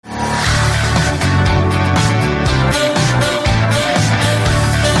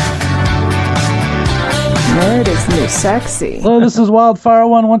Sexy. Hello, this is Wildfire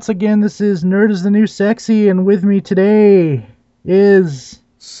One. Once again, this is Nerd is the New Sexy, and with me today is...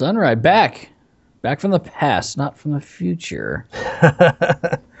 Sunrise, back from the past, not from the future.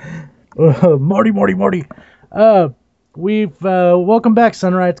 Marty. Welcome back,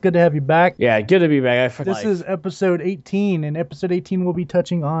 Sunrise. It's good to have you back. Yeah, good to be back. This is episode 18, and episode 18 will be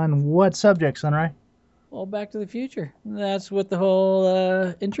touching on what subject, Sunrise? Well, Back to the Future. That's what the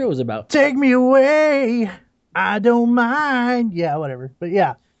whole intro was about. Take me away. I don't mind. Yeah, whatever. But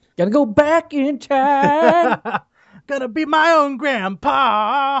yeah. Gotta go back in time. Gonna be my own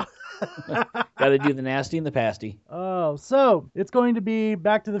grandpa. Gotta do the nasty and the pasty. Oh, so it's going to be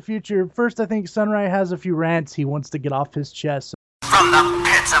Back to the Future. First, I think Sunrise has a few rants he wants to get off his chest. From the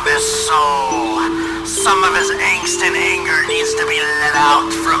pits of his soul, some of his angst and anger needs to be let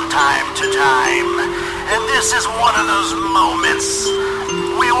out from time to time. And this is one of those moments.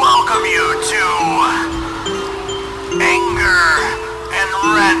 We welcome you to Anger and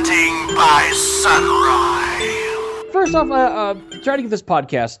Ranting by Sunrise. First off, try to get this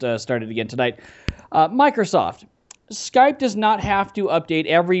podcast started again tonight. Microsoft, Skype does not have to update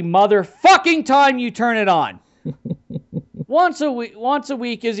every motherfucking time you turn it on. Once a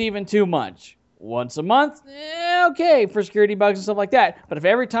week is even too much. Once a month, okay, for security bugs and stuff like that. But if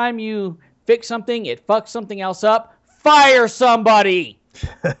every time you fix something, it fucks something else up, fire somebody!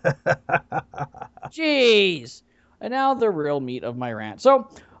 Jeez. And now the real meat of my rant. So,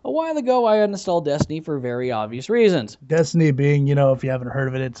 a while ago, I uninstalled Destiny for very obvious reasons. Destiny being, if you haven't heard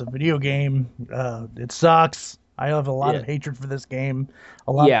of it, it's a video game. It sucks. I have a lot of hatred for this game.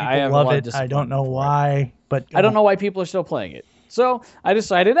 A lot of people love it. I don't know why, but I don't know why people are still playing it. So I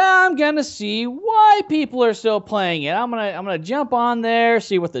decided I'm gonna see why people are still playing it. I'm gonna jump on there,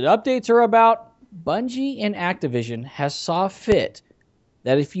 see what the updates are about. Bungie and Activision has saw fit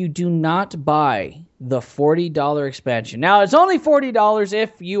that if you do not buy the $40 expansion, now it's only $40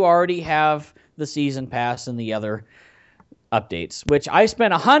 if you already have the season pass and the other updates, which I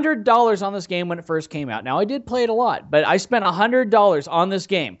spent $100 on this game when it first came out. Now, I did play it a lot, but I spent $100 on this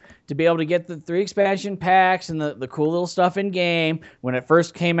game to be able to get the 3 expansion packs and the cool little stuff in game when it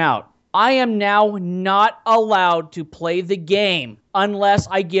first came out. I am now not allowed to play the game unless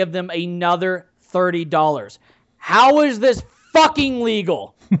I give them another $30. How is this fucking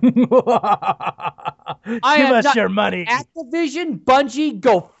legal? Give us your money. Activision, Bungie,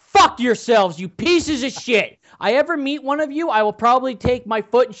 go fuck yourselves, you pieces of shit. I ever meet one of you, I will probably take my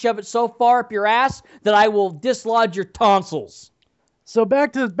foot and shove it so far up your ass that I will dislodge your tonsils. So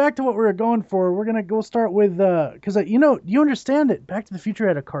back to what we were going for. We're gonna go start with because you understand it. Back to the Future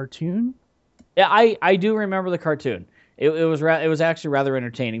had a cartoon. Yeah, I do remember the cartoon. It was actually rather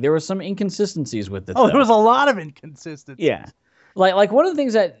entertaining. There were some inconsistencies with it. Oh, there was a lot of inconsistencies. Yeah. Like one of the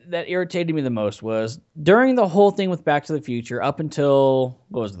things that irritated me the most was during the whole thing with Back to the Future up until,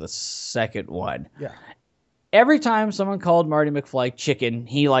 what was it, the second one? Yeah. Every time someone called Marty McFly chicken,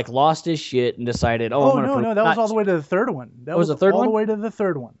 he lost his shit and decided, no, that was all the way to the third one. That was the third one? All the way to the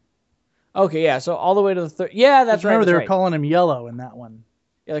third one. Okay, yeah, so all the way to the third. Yeah, that's right. Remember, they were calling him Yellow in that one.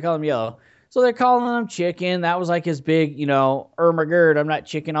 Yeah, they call him Yellow. So they're calling him chicken. That was like his big, Ermagerd, I'm not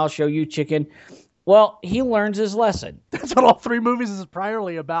chicken, I'll show you chicken. Well, he learns his lesson. That's what all 3 movies is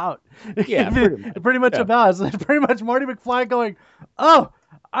priorly about. Yeah, pretty much about. It's pretty much Marty McFly going, oh,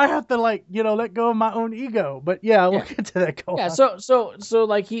 I have to let go of my own ego. But yeah, we'll get to that. Yeah, so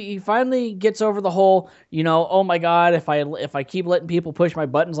he finally gets over the whole, oh my God, if I keep letting people push my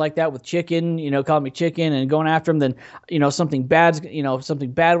buttons like that with chicken, call me chicken and going after him, then something bad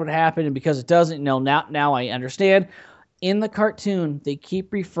would happen, and because it doesn't, now I understand. In the cartoon, they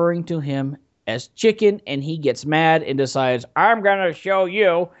keep referring to him as chicken, and he gets mad and decides, I'm gonna show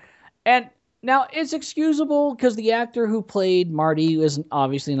you. And now it's excusable because the actor who played Marty is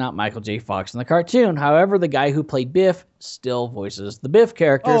obviously not Michael J. Fox in the cartoon. However, the guy who played Biff still voices the Biff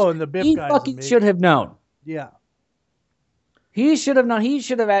characters. Oh, and the Biff guy fucking should have known. Yeah. He should have known. He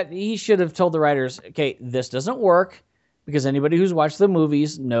should have told the writers, okay, this doesn't work, because anybody who's watched the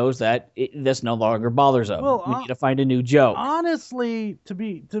movies knows that this no longer bothers them. Well, we need to find a new joke. Honestly, to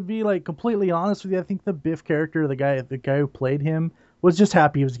be completely honest with you, I think the Biff character, the guy who played him, was just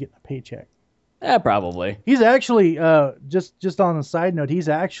happy he was getting a paycheck. Yeah, probably. He's actually just on a side note, he's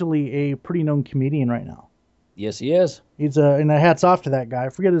actually a pretty known comedian right now. Yes, he is. He's and hats off to that guy. I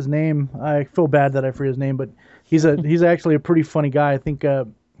forget his name. I feel bad that I forget his name, but he's actually a pretty funny guy. I think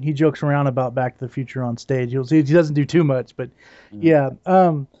he jokes around about Back to the Future on stage. You'll see he doesn't do too much, but yeah.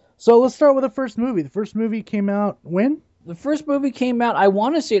 So let's start with the first movie. The first movie came out when? The first movie came out, I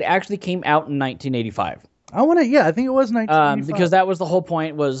want to say it actually came out in 1985. I think it was 1975. Because that was the whole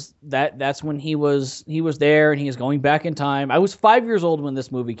point. Was that's when he was there and he was going back in time. I was 5 years old when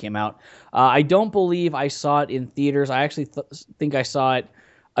this movie came out. I don't believe I saw it in theaters. I actually think I saw it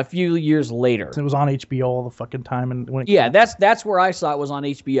a few years later. It was on HBO all the fucking time, and when that's where I saw it, was on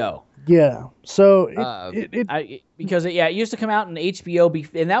HBO. Yeah. So because it used to come out in HBO,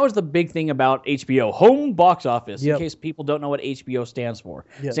 and that was the big thing about HBO, home box office. Yep. In case people don't know what HBO stands for,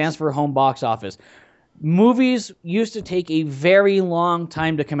 Yes. It stands for home box office. Movies used to take a very long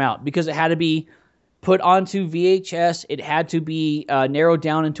time to come out because it had to be put onto VHS. It had to be narrowed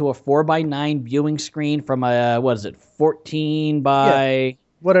down into a 4:9 viewing screen from a 14 by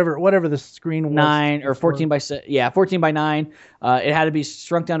whatever the screen was. 9 or 14 by 14 by 9. It had to be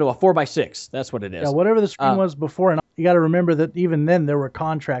shrunk down to a 4:6. That's what it is. Yeah, whatever the screen was before, and you got to remember that even then there were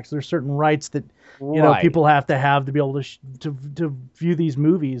contracts. There's certain rights that people have to be able to view these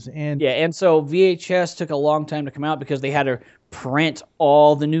movies. And so VHS took a long time to come out because they had to print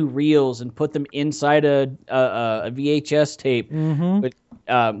all the new reels and put them inside a VHS tape.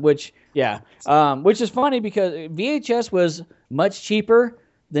 Mm-hmm. Which is funny because VHS was much cheaper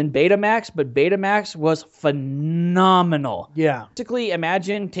than Betamax, but Betamax was phenomenal. Yeah. Basically,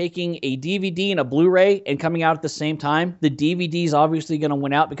 imagine taking a DVD and a Blu-ray and coming out at the same time. The DVD's obviously going to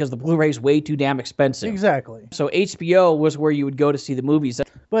win out because the Blu-ray's way too damn expensive. Exactly. So HBO was where you would go to see the movies.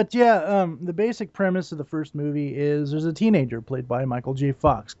 But the basic premise of the first movie is there's a teenager played by Michael J.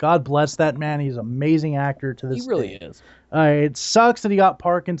 Fox. God bless that man. He's an amazing actor to this day. He really is. It sucks that he got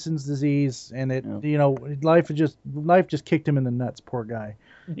Parkinson's disease, and life just kicked him in the nuts, poor guy.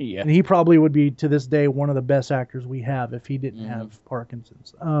 Yeah. And he probably would be, to this day, one of the best actors we have if he didn't have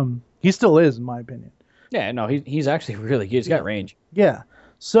Parkinson's. He still is, in my opinion. Yeah, no, he's actually really good. He's got range. Yeah.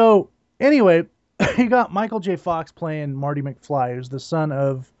 So, anyway, you got Michael J. Fox playing Marty McFly, who's the son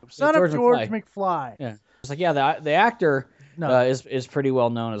of George McFly. Yeah. It's like, the actor is pretty well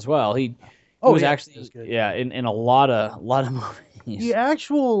known as well. He was actually in a lot of movies. The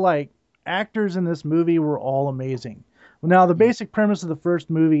actual actors in this movie were all amazing. Now, the basic premise of the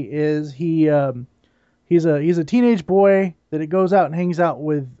first movie is he's a teenage boy that goes out and hangs out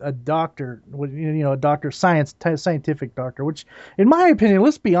with a doctor, a doctor, scientific doctor, which, in my opinion,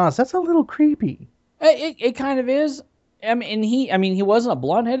 let's be honest, that's a little creepy. It kind of is. I mean, he wasn't a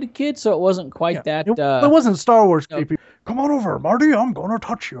blonde-headed kid, so it wasn't quite that. It wasn't Star Wars creepy. Come on over, Marty. I'm gonna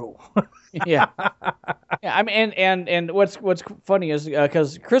touch you. Yeah. I mean, and what's funny is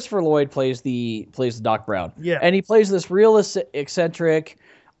because Christopher Lloyd plays the Doc Brown. Yeah. And he plays this real eccentric,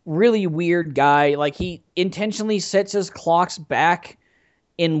 really weird guy. Like, he intentionally sets his clocks back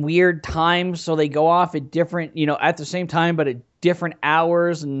in weird times so they go off at different, at the same time, but at different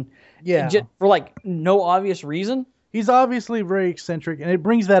hours, and just for no obvious reason. He's obviously very eccentric, and it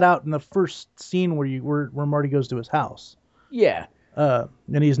brings that out in the first scene where Marty goes to his house. Yeah. And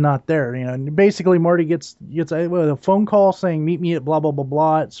he's not there, And basically, Marty gets a phone call saying, "Meet me at blah blah blah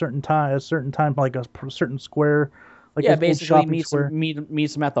blah at a certain time, like a certain square." Basically meets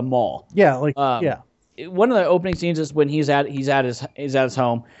him at the mall. Yeah, One of the opening scenes is when he's at his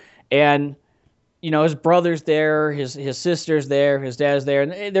home, and his brother's there, his sister's there, his dad's there,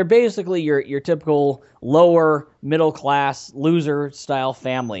 and they're basically your typical lower middle class loser style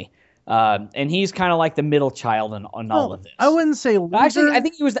family. And he's kind of like the middle child in all of this. I wouldn't say loser. Actually, I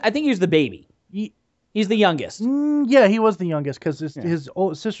think he was the baby. He's the youngest. Yeah, he was the youngest because his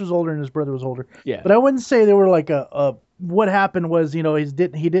sister's older and his brother was older. Yeah. But I wouldn't say they were like a. What happened was, his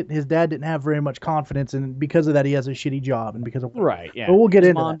dad didn't have very much confidence, and because of that, he has a shitty job, and because of right. Yeah. But we'll get his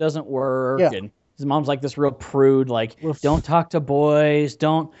into mom that. Doesn't work. Yeah. And his mom's like this real prude, like, don't talk to boys,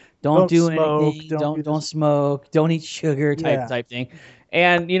 don't do smoke, anything, don't smoke, don't eat sugar type thing.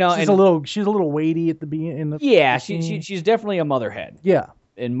 And she's a little weighty at the beginning. She's definitely a motherhead. Yeah.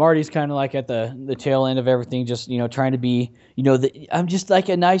 And Marty's kind of like at the tail end of everything, just trying to be, I'm just like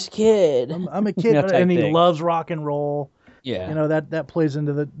a nice kid. I'm a kid, and he loves rock and roll. Yeah. That plays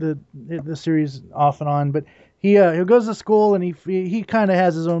into the series off and on, but he goes to school and he kind of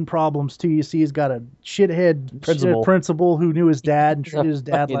has his own problems too. You see, he's got a shithead principal who knew his dad and treated his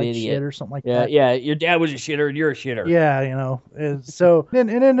dad like shit or something like that. Yeah, your dad was a shitter and you're a shitter. Yeah, so then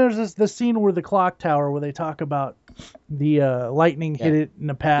there's the scene where the clock tower where they talk about the lightning hit it in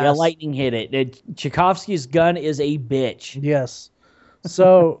the past. Yeah, lightning hit it. Tchaikovsky's gun is a bitch. Yes.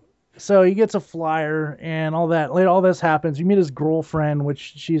 So he gets a flyer and all that. All this happens. You meet his girlfriend,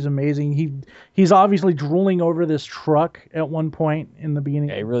 which she's amazing. He's obviously drooling over this truck at one point in the beginning.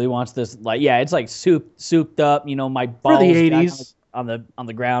 Yeah, he really wants this. It's like souped up. My balls for the 80s on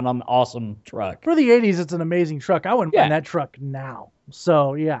the ground on an awesome truck. For the 80s, it's an amazing truck. I wouldn't find that truck now.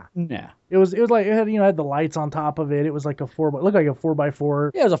 So yeah, Yeah. it was like it had had the lights on top of it. It was like a looked like a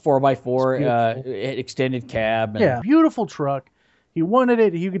 4x4. Yeah, it was a 4x4 beautiful. extended cab. And, Yeah, beautiful truck. He wanted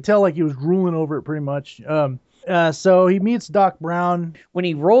it. You could tell like he was drooling over it pretty much. So he meets Doc Brown. When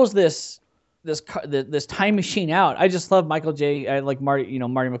he rolls this time machine out, I just love Michael J. I like Marty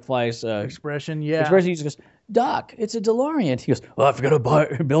McFly's Expression, yeah. expression. He just goes, "Doc, it's a DeLorean." He goes, "Well, if you're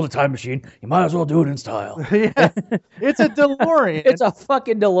gonna build a time machine, you might as well do it in style." Yeah, it's a DeLorean. It's a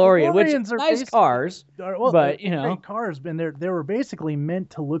fucking DeLorean, which DeLoreans are nice cars, well, but great cars. But they were basically meant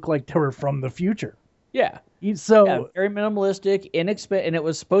to look like they were from the future. yeah. So Yeah, very minimalistic, and it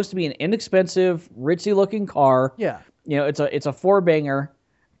was supposed to be an inexpensive, ritzy-looking car. yeah, It's a four-banger,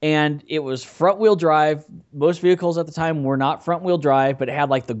 and it was front-wheel drive. Most vehicles at the time were not front-wheel drive, but it had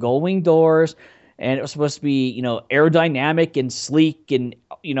like the gull-wing doors, and it was supposed to be aerodynamic and sleek, and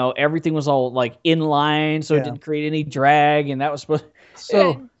everything was all like in line, so it didn't create any drag, and that was supposed.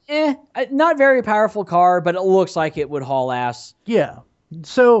 So not very powerful car, but it looks like it would haul ass. yeah.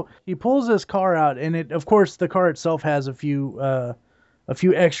 So he pulls this car out, and of course, the car itself has a few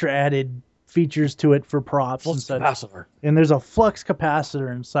extra added features to it for props and such. Capacitor. And there's a flux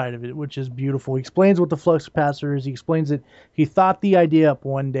capacitor inside of it, which is beautiful. He explains what the flux capacitor is. He explains that he thought the idea up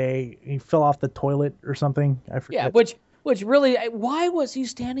one day. He fell off the toilet or something. I forget. Yeah, which really, why was he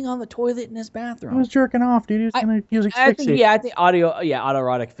standing on the toilet in his bathroom? He was jerking off, dude. He was asphyxiating. I think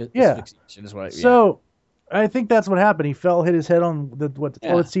autoerotic asphyxiation is what. So I think that's what happened. He fell, hit his head on the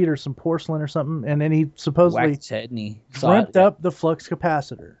toilet seat or some porcelain or something, and then he supposedly whacked his head and he ramped up the flux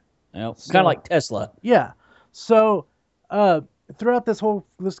capacitor. Kind of like Tesla. Yeah. So throughout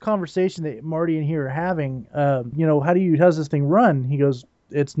this conversation that Marty and he are having, how's this thing run? He goes,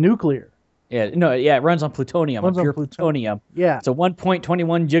 it's nuclear. Yeah, no, yeah, it runs on plutonium. Pure plutonium. Yeah. It's a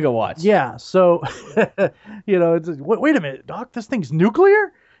 1.21 gigawatts. Yeah. So, it's wait a minute, Doc, this thing's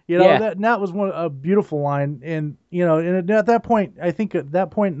nuclear? That was a beautiful line. And, and at that point, I think at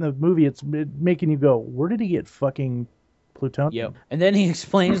that point in the movie, it's making you go, where did he get fucking plutonium? Yep. And then he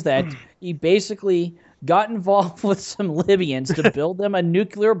explains that he basically got involved with some Libyans to build them a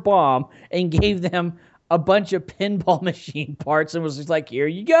nuclear bomb and gave them a bunch of pinball machine parts and was just like, here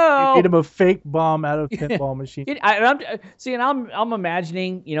you go. He made him a fake bomb out of pinball machine. I'm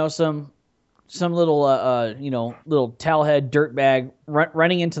imagining, some little little towelhead dirtbag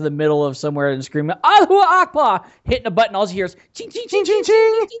running into the middle of somewhere and screaming Allahu Akbar, hitting a button. All he hears ching ching ching ching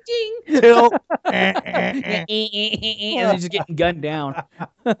ching ching ching Tilt. and he's just getting gunned down.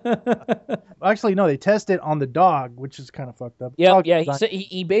 Actually, no, they test it on the dog, which is kind of fucked up. Yeah.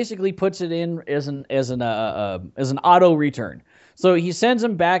 He basically puts it in as an auto return. So he sends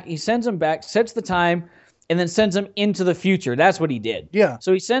him back, sets the time, and then sends them into the future. That's what he did. Yeah.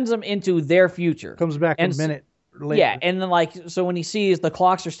 So he sends them into their future. Comes back a minute later. Yeah, and then so when he sees the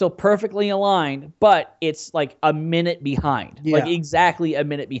clocks are still perfectly aligned, but it's like a minute behind. Yeah. Like exactly a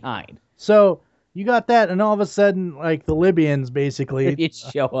minute behind. So you got that, and all of a sudden, like the Libyans basically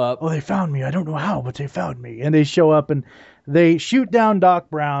show up. Oh, they found me. I don't know how, but they found me. And they show up and they shoot down Doc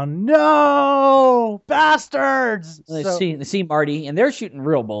Brown. No, bastards! They see Marty, and they're shooting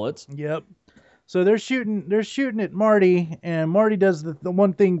real bullets. Yep. So they're shooting at Marty, and Marty does the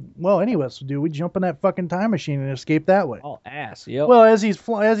one thing any of us would do. We jump in that fucking time machine and escape that way. Oh, ass. Yep. Well, as he's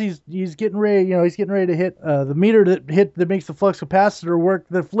getting ready, he's getting ready to hit the meter that makes the flux capacitor work.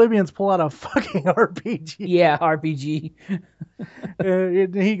 The Libyans pull out a fucking RPG. Yeah, RPG.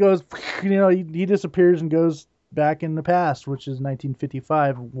 He goes, he disappears and goes back in the past, which is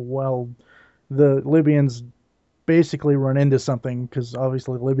 1955. While the Libyans basically run into something because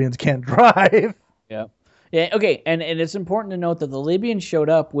obviously the Libyans can't drive. Yeah. Yeah. Okay. And it's important to note that the Libyans showed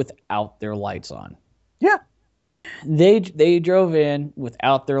up without their lights on. Yeah. They drove in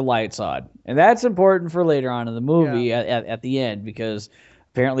without their lights on, and that's important for later on in the movie at the end, because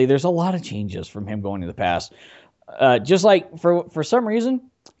apparently there's a lot of changes from him going to the past. Just like for some reason.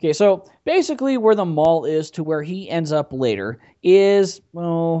 Okay, so basically where the mall is to where he ends up later is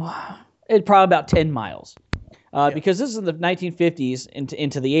it's probably about 10 miles. Because this is in the 1950s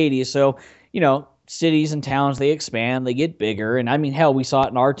into the 80s, so cities and towns, they expand, they get bigger, and I mean, hell, we saw it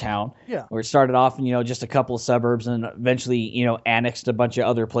in our town, where it started off in just a couple of suburbs, and eventually annexed a bunch of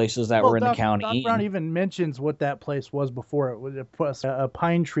other places that were in the county. Doc Brown even mentions what that place was before. It was a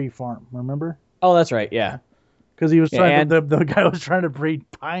pine tree farm. Remember? Oh, that's right, yeah. Because he was trying. The guy was trying to breed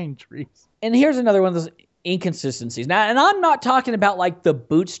pine trees. And here's another one of those inconsistencies. Now, and I'm not talking about like the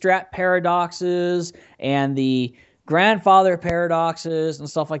bootstrap paradoxes and the grandfather paradoxes and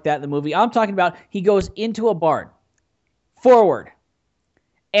stuff like that in the movie. I'm talking about he goes into a barn forward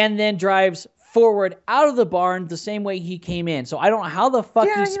and then drives forward out of the barn the same way he came in. So I don't know how the fuck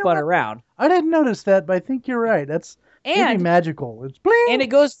Yeah, he you know spun what? around. I didn't notice that, but I think you're right. That's maybe And magical. It's bling. and it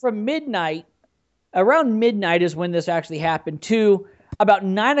goes from midnight, around midnight is when this actually happened, to about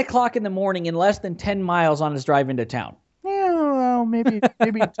 9 o'clock in the morning in less than 10 miles on his drive into town. Yeah, well, maybe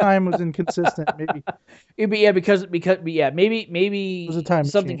time was inconsistent. Maybe Because maybe was a time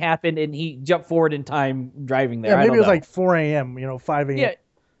something machine. happened and he jumped forward in time driving there. yeah, I maybe don't it was know. like 4 a.m. 5 a.m. yeah,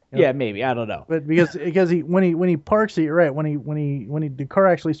 yeah, maybe, I don't know. But because he when he parks it, you're right, when the car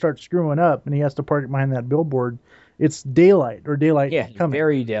actually starts screwing up and he has to park it behind that billboard, it's daylight Yeah, coming.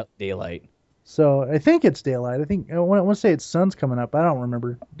 very daylight. So I think it's daylight. I want to say it's sun's coming up. I don't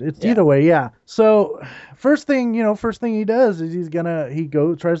remember. It's Yeah. either way, yeah. So first thing he does is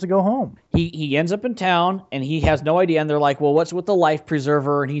tries to go home. He ends up in town and he has no idea. And they're like, well, what's with the life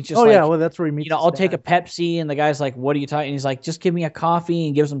preserver? And he's just Yeah, well that's where he meets. I'll his take a dad. Pepsi. And the guy's like, what are you talking? And he's like, just give me a coffee,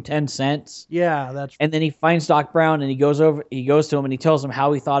 and gives him 10 cents. Yeah, that's And then he finds Doc Brown and he goes to him and he tells him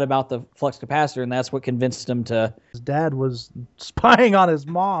how he thought about the flux capacitor. And that's what convinced him to. his dad was spying on his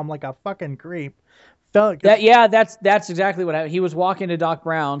mom like a fucking creep. That's exactly what happened. He was walking to Doc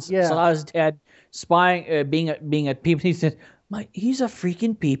Brown's. Yeah. Saw his dad spying, being a peep. He said, he's a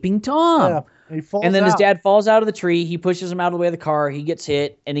freaking peeping Tom. Yeah, he falls And then his out. dad falls out of the tree. He pushes him out of the way of the car. He gets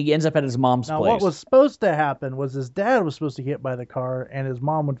hit, and he ends up at his mom's Now, place. what was supposed to happen was his dad was supposed to get hit by the car, and his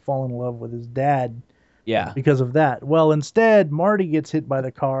mom would fall in love with his dad Yeah. because of that. Well, instead, Marty gets hit by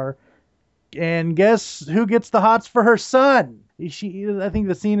the car, and guess who gets the hots for her son? I think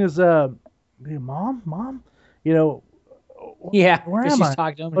the scene is, Mom? Yeah. Where 'cause am she's I?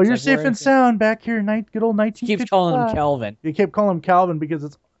 talking to him. Oh, He's you're like, safe "Where and is he?" sound back here, good old She keeps calling him 1955. Kelvin. You kept calling him Calvin because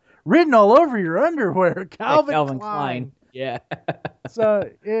it's written all over your underwear. Yeah, Calvin, Klein. Yeah. so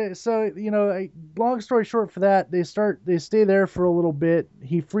long story short, for that they stay there for a little bit.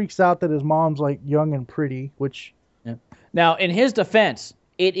 He freaks out that his mom's like young and pretty, which Now, in his defense,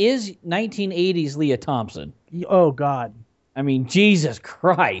 it is 1980s Leah Thompson. oh god, I mean, Jesus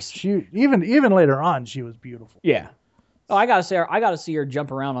Christ. she even later on she was beautiful. Yeah. Oh, I gotta see her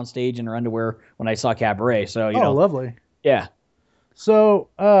jump around on stage in her underwear when I saw Cabaret. So Lovely. yeah. So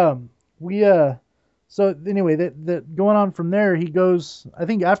so anyway, that going on from there, he goes. I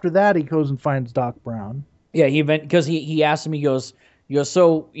think after that he goes and finds Doc Brown. Yeah, because he asked him, he goes,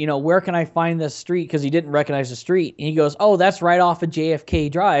 so, where can I find this street? Because he didn't recognize the street. And he goes, oh, that's right off of JFK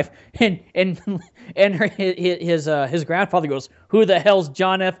Drive. And his grandfather goes, who the hell's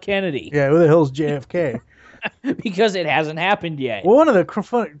John F. Kennedy? Yeah, who the hell's JFK? Because it hasn't happened yet. Well, one of the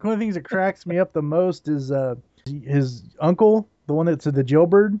things that cracks me up the most is his uncle, the one that's the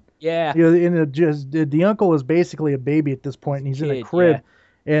jailbird. Yeah. The uncle was basically a baby at this point, and he's in a Kid, crib.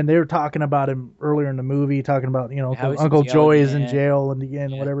 And they were talking about him earlier in the movie, talking about How he's Uncle in jail Joey is in again. jail and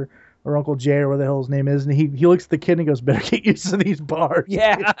again whatever, or Uncle Jay or whatever the hell his name is, and he looks at the kid and he goes, "Better get used to these bars."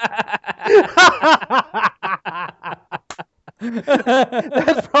 Yeah.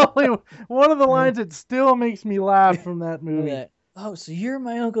 That's probably one of the lines that still makes me laugh from that movie. Oh, so you're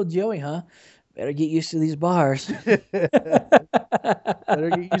my Uncle Joey, huh? Better get used to these bars. Better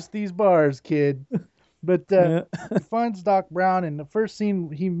get used to these bars, kid. But he finds Doc Brown, and the first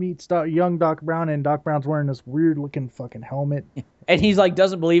scene he meets young Doc Brown, and Doc Brown's wearing this weird looking fucking helmet. And he's like,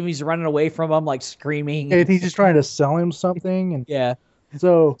 doesn't believe he's running away from him, like screaming. And he's just trying to sell him something. And Yeah.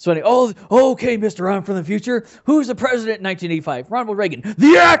 so Okay, Mr. I'm from the future. Who's the president in 1985? Ronald Reagan,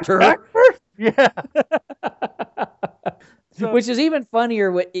 the actor. yeah. Which is even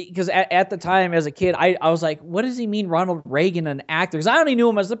funnier because at the time as a kid, I was like, what does he mean Ronald Reagan, an actor? Because I only knew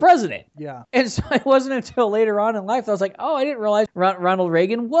him as the president. Yeah. And so it wasn't until later on in life that I was like, oh, I didn't realize Ronald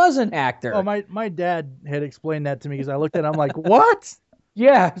Reagan was an actor. Oh, my dad had explained that to me because I looked at it, I'm like, what?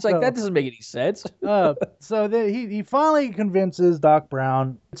 Yeah, it's like, So- that doesn't make any sense. So he finally convinces Doc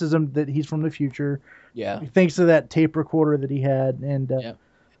Brown, convinces him that he's from the future. Yeah. He thinks of that tape recorder that he had, and Yeah.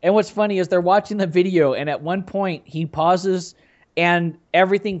 And what's funny is they're watching the video, and at one point he pauses, and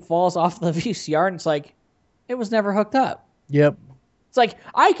everything falls off the VCR, and it's like, it was never hooked up. Yep. It's like,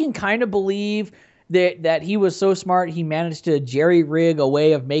 I can kind of believe that he was so smart he managed to jerry-rig a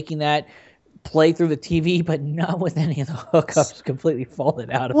way of making that play through the TV, but not with any of the hookups completely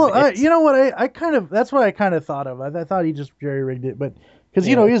falling out of it. You know what? I kind of that's what I kind of thought of. I thought he just jerry rigged it, but because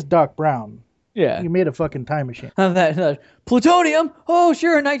Yeah. he is Doc Brown. Yeah. He made a fucking time machine. That plutonium? Oh,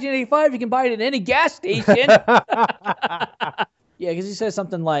 sure, in 1985 you can buy it at any gas station. Yeah, because he says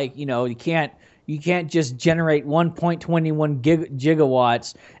something like, you can't just generate 1.21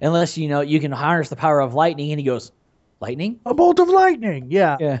 gigawatts unless you can harness the power of lightning. And he goes, lightning? A bolt of lightning.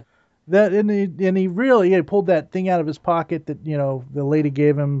 Yeah. Yeah. That and he really pulled that thing out of his pocket that the lady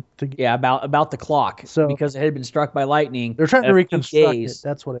gave him to. Yeah, about the clock. So because it had been struck by lightning. They're trying to a few reconstruct days. it.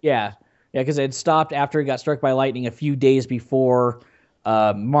 That's what it. Yeah, because it had stopped after it got struck by lightning a few days before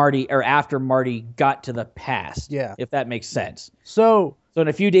after Marty got to the past. Yeah, if that makes sense. So in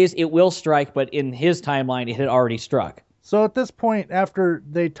a few days it will strike, but in his timeline it had already struck. So at this point, after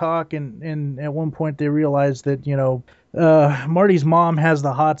they talk, and at one point they realize that Marty's mom has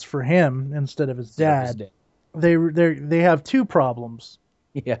the hots for him instead of his dad. They have two problems.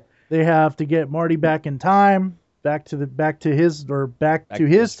 Yeah. They have to get Marty back in time, back to his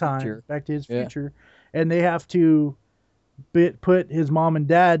future, and they have to put his mom and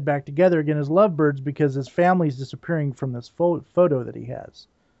dad back together again as lovebirds because his family's disappearing from this photo that he has.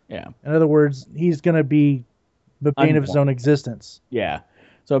 Yeah. In other words, he's going to be the bane of his own existence. Yeah.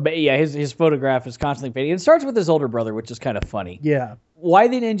 So, his photograph is constantly fading. It starts with his older brother, which is kind of funny. Yeah. Why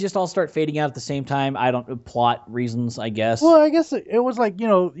they didn't just all start fading out at the same time, I don't... Plot reasons, I guess. Well, I guess it was like,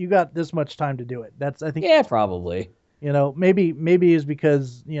 you got this much time to do it. That's, I think... Yeah, probably. Maybe is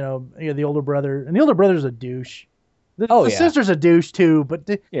because, the older brother... And the older brother's a douche. The sister's a douche, too, but...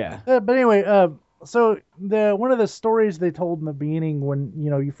 but anyway, so one of the stories they told in the beginning when,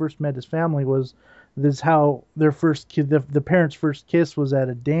 you first met his family was... This is how their first kid, the parents' first kiss was at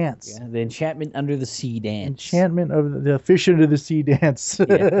a dance. Yeah, the Enchantment Under the Sea dance. Enchantment of the Fish Under the Sea dance.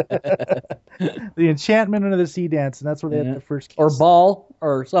 Yeah. The Enchantment Under the Sea dance, and that's where they had their first kiss. Or ball,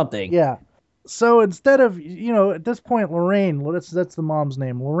 or something. Yeah. So instead of, at this point, Lorraine, that's the mom's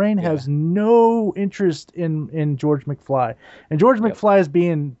name. Lorraine has no interest in George McFly, and George McFly is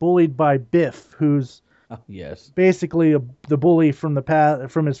being bullied by Biff, who's basically the bully from the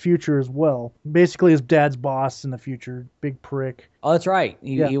past, from his future as well. Basically his dad's boss in the future, big prick. Oh, that's right.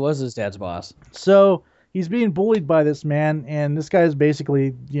 He was his dad's boss. So he's being bullied by this man, and this guy's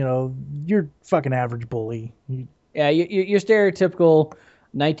basically, you're fucking average bully. You're stereotypical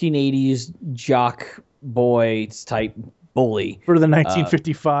 1980s jock boy type bully for the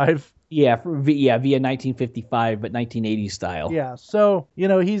 1955. Via 1955, but 1980 style. Yeah, so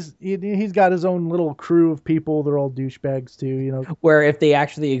he's got his own little crew of people. They're all douchebags too. Where if they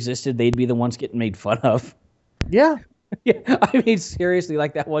actually existed, they'd be the ones getting made fun of. Yeah. Yeah, I mean seriously,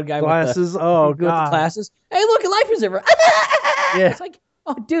 like that one guy glasses. With God. The glasses. Hey, look, Life is Ever. Yeah. It's like,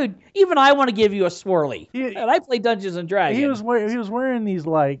 oh, dude, even I want to give you a swirly. And I play Dungeons and Dragons. He was wearing these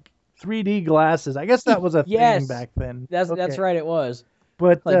like 3D glasses. I guess that was a thing back then. That's right. It was.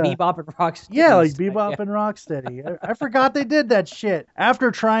 But like Bebop and Rocksteady. Yeah, like Bebop and Rocksteady. I forgot they did that shit.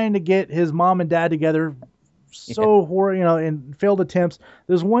 After trying to get his mom and dad together, in failed attempts.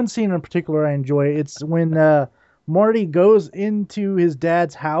 There's one scene in particular I enjoy. It's when Marty goes into his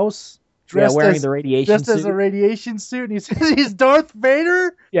dad's house dressed wearing the radiation suit. As a radiation suit, and he says he's Darth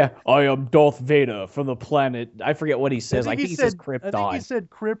Vader. Yeah, I am Darth Vader from the planet. I forget what he says. I think he says Krypton. I think he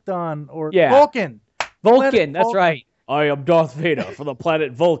said Krypton or Vulcan. Vulcan, that's right. I am Darth Vader from the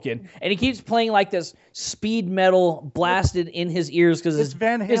planet Vulcan. And he keeps playing like this speed metal blasted in his ears because his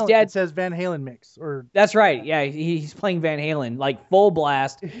dad says Van Halen mix. That's right. Yeah, he's playing Van Halen like full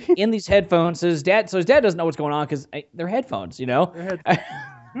blast in these headphones. So his dad doesn't know what's going on because they're headphones,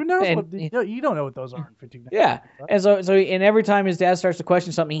 Who knows? You don't know what those are in 15 minutes. Yeah, and so every time his dad starts to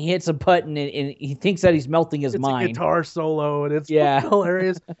question something, he hits a button and he thinks that he's melting his mind. It's a guitar solo, and it's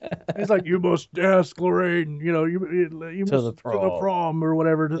hilarious. He's like, "You must ask Lorraine, you to must the prom. to the prom or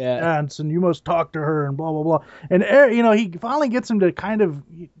whatever to dance, and you must talk to her and blah blah blah." And he finally gets him to kind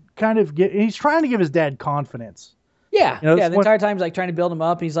of get. He's trying to give his dad confidence. Yeah, the entire time he's like trying to build him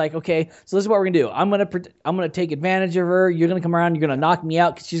up. He's like, okay, so this is what we're gonna do. I'm gonna take advantage of her. You're gonna come around. You're gonna knock me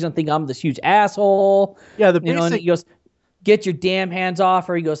out because she's gonna think I'm this huge asshole. Yeah, and he goes, get your damn hands off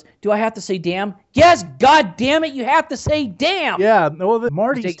her. He goes, do I have to say damn? Yes, god damn it, you have to say damn. Yeah, well,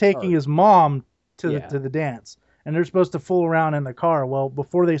 Marty's taking his mom to the dance, and they're supposed to fool around in the car. Well,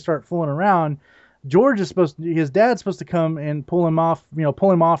 before they start fooling around, his dad's supposed to come and pull him off her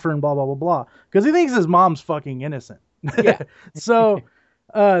and blah, blah, blah, blah. Because he thinks his mom's fucking innocent. Yeah. So,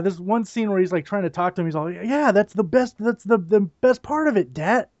 there's one scene where he's like trying to talk to him. He's all, yeah, that's the best part of it,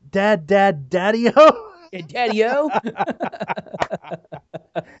 daddy-o. Yeah, daddy-o.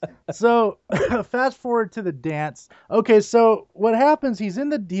 So, fast forward to the dance. Okay, so what happens, he's in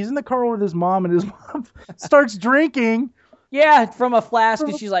the car with his mom, and his mom starts drinking. Yeah, from a flask,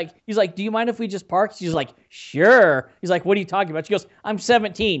 and he's like, do you mind if we just park? She's like, sure. He's like, what are you talking about? She goes, I'm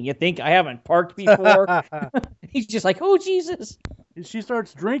 17. You think I haven't parked before? He's just like, oh, Jesus. She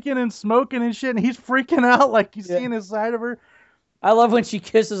starts drinking and smoking and shit, and he's freaking out like he's seeing his side of her. I love when she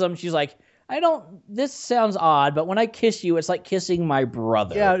kisses him. She's like, This sounds odd, but when I kiss you, it's like kissing my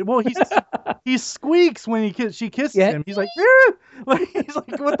brother. Yeah, well, he squeaks when she kisses him. He's like, he's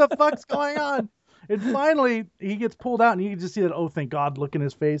like, what the fuck's going on? And finally, he gets pulled out, and you can just see that, oh, thank God, look in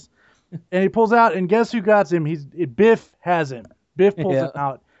his face. And he pulls out, and guess who got him? Biff has him. Biff pulls him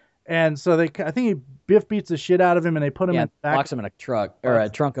out, and so Biff beats the shit out of him, and they put him in the back, locks him in a truck or a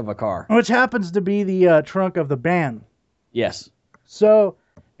trunk of a car, which happens to be the trunk of the van. Yes. So.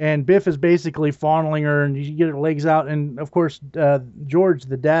 And Biff is basically fondling her, and you get her legs out. And, of course, George,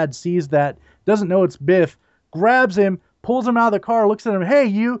 the dad, sees that, doesn't know it's Biff, grabs him, pulls him out of the car, looks at him, hey,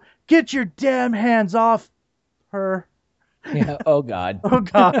 you, get your damn hands off her. Yeah. Oh, God. Oh,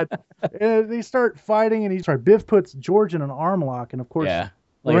 God. And they start fighting, and Biff puts George in an arm lock. And, of course... Yeah,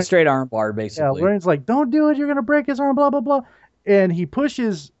 like a straight arm bar, basically. Yeah, Lorraine's like, don't do it, you're going to break his arm, blah, blah, blah. And he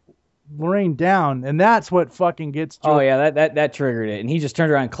pushes Lorraine down, and that's what fucking gets George. Oh yeah, that triggered it, and he just turned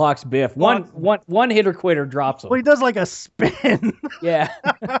around and clocks Biff. One hitter quitter drops him. Well, he does like a spin. Yeah.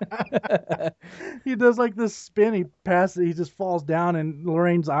 He does like this spin. He passes. He just falls down, and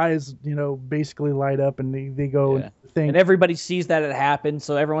Lorraine's eyes, basically light up, and they go and think. And everybody sees that it happened,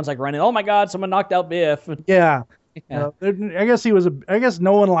 so everyone's like running. Oh my God, someone knocked out Biff. Yeah. I guess I guess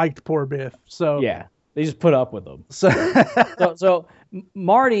no one liked poor Biff. So yeah. They just put up with him. So, so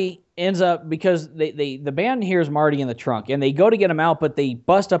Marty ends up, because the band hears Marty in the trunk, and they go to get him out, but they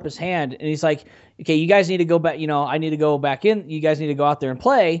bust up his hand, and he's like, okay, you guys need to go back, I need to go back in, you guys need to go out there and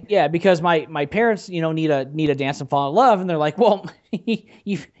play. Yeah, because my parents, need a dance and fall in love. And they're like, well,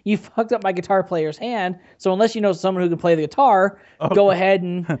 you fucked up my guitar player's hand, so unless you know someone who can play the guitar, go ahead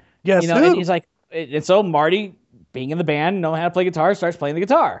and, yes, and he's like, and so Marty, being in the band, knowing how to play guitar, starts playing the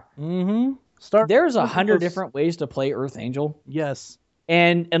guitar. Mm-hmm. There's 100 different ways to play Earth Angel. Yes.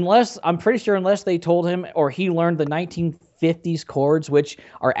 And I'm pretty sure unless they told him or he learned the 1950s chords, which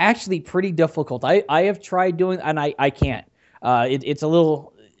are actually pretty difficult. I have tried doing, and I can't. It's a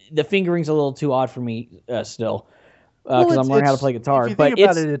little, the fingering's a little too odd for me still, because I'm learning how to play guitar. But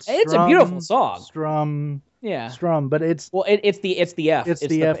it's a beautiful song. Strum. Yeah. Strum, but it's the F. It's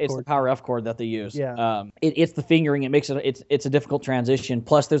the power F chord that they use. Yeah. It's the fingering. It makes it's a difficult transition.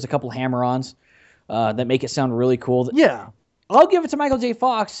 Plus, there's a couple hammer-ons that make it sound really cool. Yeah. I'll give it to Michael J.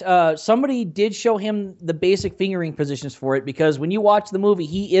 Fox. Somebody did show him the basic fingering positions for it, because when you watch the movie,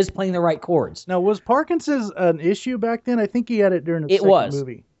 he is playing the right chords. Now, was Parkinson's an issue back then? I think he had it during the second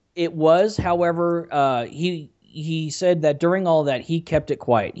movie. It was. However, he said that during all that, he kept it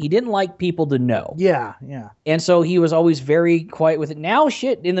quiet. He didn't like people to know. Yeah, yeah. And so he was always very quiet with it. Now,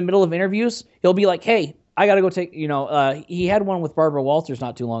 in the middle of interviews, he'll be like, hey, I got to go take, he had one with Barbara Walters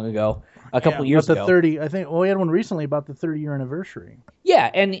not too long ago, a couple years ago. He had one recently about the 30-year anniversary.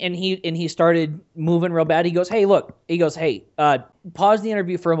 Yeah, and he started moving real bad. He goes, hey, pause the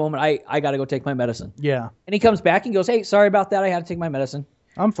interview for a moment. I got to go take my medicine. Yeah. And he comes back and goes, hey, sorry about that. I had to take my medicine.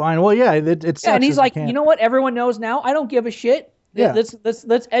 I'm fine. Well, yeah, it's. Yeah, and he's like, you know what? Everyone knows now. I don't give a shit. Yeah.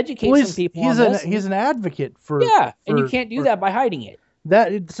 Let's educate some people on this. He's an advocate for. Yeah, and you can't do that by hiding it.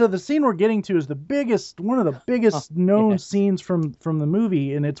 So the scene we're getting to is one of the biggest known scenes from the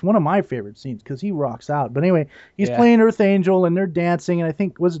movie, and it's one of my favorite scenes because he rocks out. But anyway, he's playing Earth Angel, and they're dancing, and I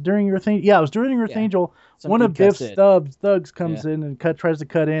think, was it during Earth Angel? Yeah, it was during Earth Angel. One of Biff's thugs comes in and tries to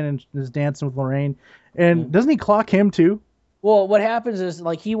cut in and is dancing with Lorraine, and doesn't he clock him too? Well, what happens is,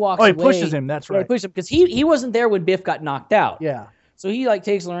 like, he walks away. Oh, he pushes him. That's right. He pushes him because he wasn't there when Biff got knocked out. Yeah. So he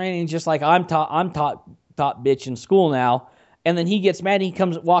takes Lorraine and he's just like, I'm top bitch in school now. And then he gets mad and he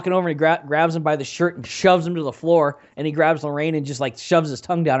comes walking over and he grabs him by the shirt and shoves him to the floor. And he grabs Lorraine and just like shoves his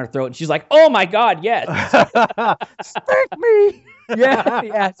tongue down her throat. And she's like, oh my God, yes. Spank me.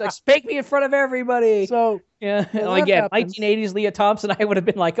 Yeah. It's like, spank me in front of everybody. So, yeah. Well, again, 1980s Leah Thompson, I would have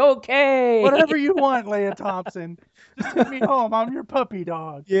been like, okay. Whatever you want, Leah Thompson. Just take me home. I'm your puppy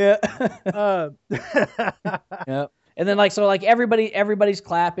dog. Yeah. Yeah. And then everybody's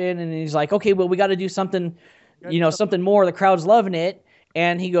clapping and he's like, okay, well, we got to do something, something more. The crowd's loving it.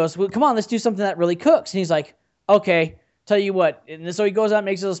 And he goes, well, come on, let's do something that really cooks. And he's like, okay, tell you what. And so he goes out and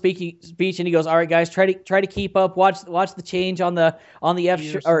makes a little speech and he goes, all right, guys, try to keep up. Watch the change on the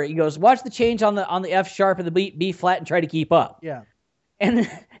F or he goes, watch the change on the F sharp and the B flat and try to keep up. Yeah. And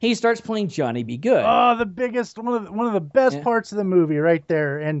he starts playing Johnny Be Good. Oh, the biggest, one of the best parts of the movie right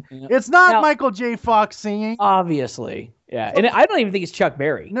there. And it's not Michael J. Fox singing. Obviously. Yeah. And I don't even think it's Chuck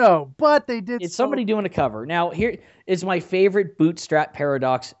Berry. No, but they did. It's somebody doing a cover. Now, here is my favorite bootstrap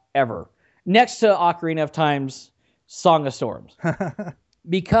paradox ever. Next to Ocarina of Time's Song of Storms.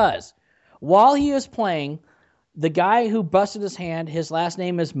 Because while he is playing, the guy who busted his hand, his last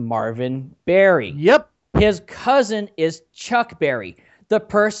name is Marvin Berry. Yep. His cousin is Chuck Berry. the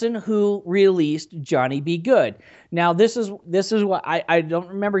person who released Johnny Be Good. Now, this is what I don't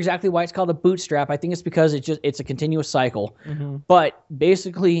remember exactly why it's called a bootstrap. I think it's because it's a continuous cycle. Mm-hmm. But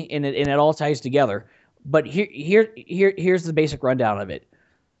basically, and it all ties together. But here's the basic rundown of it.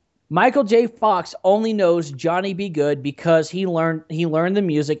 Michael J. Fox only knows Johnny Be Good because he learned the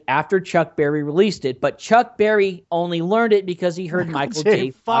music after Chuck Berry released it. But Chuck Berry only learned it because he heard Michael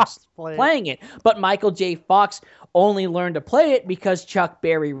J. Fox playing it. But Michael J. Fox only learned to play it because Chuck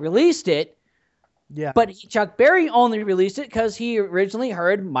Berry released it. Yeah. But Chuck Berry only released it because he originally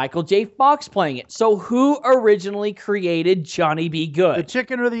heard Michael J. Fox playing it. So who originally created Johnny Be Good? The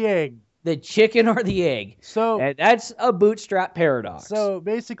chicken or the egg? The chicken or the egg. And that's a bootstrap paradox. So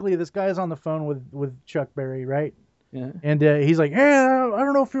basically, this guy's on the phone with Chuck Berry, right? Yeah. And he's like, "Hey, I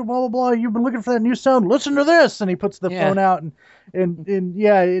don't know if you're blah blah blah. You've been looking for that new sound. Listen to this." And he puts the phone out, and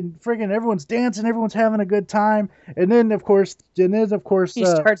friggin' everyone's dancing, everyone's having a good time. And then of course, he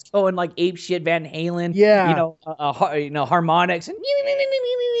starts going like ape shit, Van Halen. Yeah. Harmonics and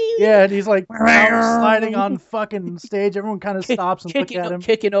yeah, and he's like sliding on fucking stage. Everyone kind of stops and looks at him,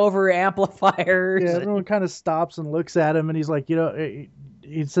 kicking over amplifiers. Yeah, everyone kind of stops and looks at him, and he's like, he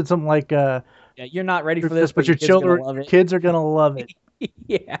said something like, "Yeah, you're not ready for this, but your kids are gonna love it."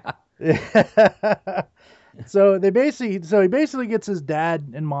 Yeah. So he basically gets his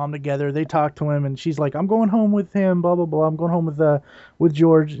dad and mom together. They talk to him, and she's like, "I'm going home with him, blah blah blah. I'm going home with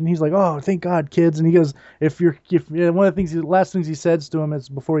George." And he's like, "Oh, thank God, kids." And he goes, one of the last things he says to him is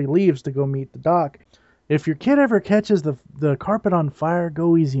before he leaves to go meet the doc, "If your kid ever catches the carpet on fire,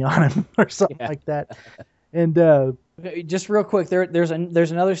 go easy on him," or something like that. And just real quick, there's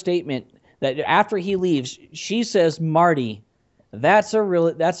another statement that after he leaves, she says, "Marty, that's a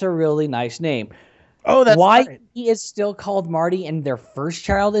really nice name." Oh, that's why right. He is still called Marty and their first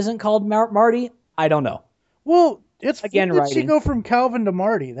child isn't called Marty? I don't know. Well, it's again did writing. She go from Calvin to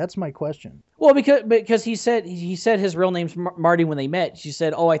Marty? That's my question. Well, because he said his real name's Marty when they met. She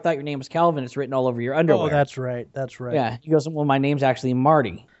said, "Oh, I thought your name was Calvin. It's written all over your underwear." Oh, that's right. Yeah, he goes, "Well, my name's actually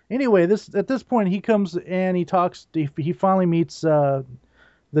Marty." Anyway, at this point he comes and he talks. He finally meets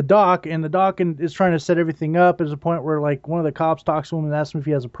the doc, and the doc is trying to set everything up. There's a point where like one of the cops talks to him and asks him if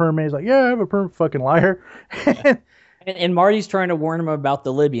he has a permit. He's like, "Yeah, I have a permit." Fucking liar. And Marty's trying to warn him about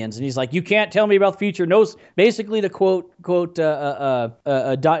the Libyans, and he's like, "You can't tell me about the future." No, basically to quote Doctor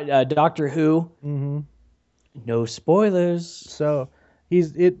Who. Mm-hmm. No spoilers. So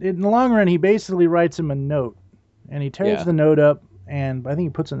in the long run, he basically writes him a note, and he tears the note up, and I think he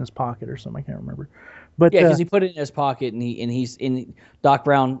puts it in his pocket or something. I can't remember. But yeah, because he put it in his pocket, and Doc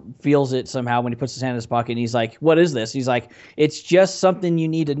Brown feels it somehow when he puts his hand in his pocket, and he's like, "What is this?" He's like, "It's just something you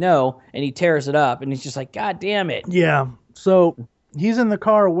need to know," and he tears it up, and he's just like, "God damn it!" Yeah. So he's in the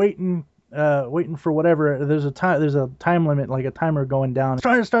car waiting for whatever. There's a time limit, like a timer going down. He's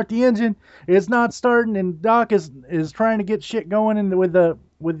trying to start the engine, it's not starting, and Doc is trying to get shit going with the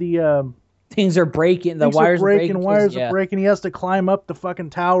things are breaking. The wires are breaking. He has to climb up the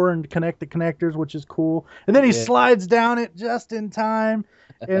fucking tower and connect the connectors, which is cool. And then he slides down it just in time.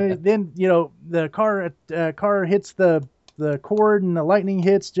 And then the car hits the cord, and the lightning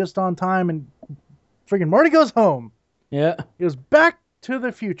hits just on time. And freaking Marty goes home. Yeah, he goes back to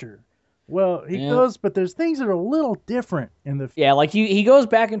the future. Well, he goes, but there's things that are a little different in the future. Yeah, like he goes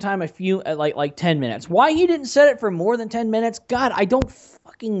back in time a few like 10 minutes. Why he didn't set it for more than 10 minutes? God, I don't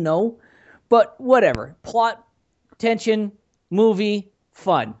fucking know. But whatever. Plot, tension, movie,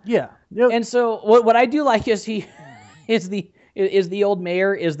 fun. Yeah. Yep. And so what I do like is the old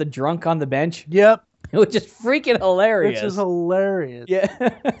mayor is the drunk on the bench. Yep. Which is freaking hilarious. Which is hilarious.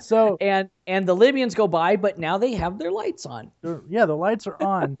 Yeah. So and the Libyans go by, but now they have their lights on. Yeah, the lights are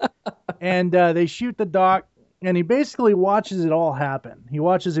on. And they shoot the doc, and he basically watches it all happen. He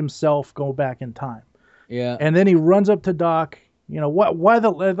watches himself go back in time. Yeah. And then he runs up to Doc. Why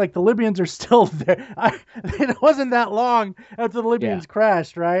the Libyans are still there? It wasn't that long after the Libyans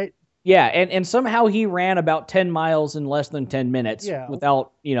crashed, right? Yeah, and somehow he ran about 10 miles in less than 10 minutes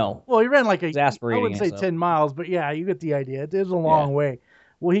without, Well, he ran like exasperating. I wouldn't say 10 miles, but yeah, you get the idea. It is a long way.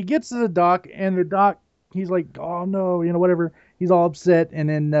 Well, he gets to the dock, and the dock, he's like, "Oh no," whatever. He's all upset, and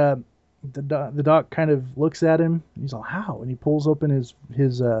then the doc kind of looks at him. And he's all, "How?" And he pulls open his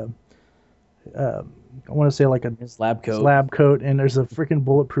I want to say like his lab coat, and there's a freaking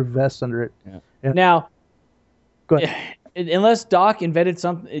bulletproof vest under it. Yeah. And, now, go ahead. Unless Doc invented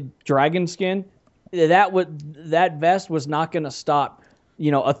some dragon skin, that vest was not going to stop, a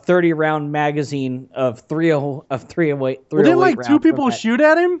 30-round magazine of 308. Didn't like two people shoot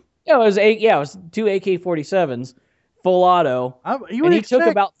at him? Yeah, it was 2 AK-47s full auto, You and would he took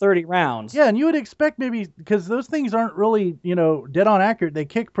expect, about 30 rounds. yeah, and you would expect maybe because those things aren't really, dead on accurate. They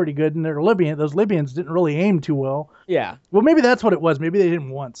kick pretty good, and those Libyans didn't really aim too well. Yeah. Well, maybe that's what it was. Maybe they didn't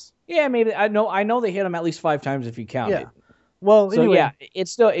once. Yeah, maybe I know they hit him at least 5 times if you count Yeah. it. Well, So anyway, yeah,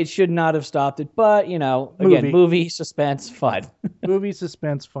 it should not have stopped it, but again, movie suspense, fun. movie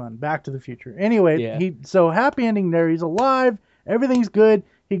suspense fun. Back to the Future. Anyway, Yeah. so happy ending there. He's alive. Everything's good.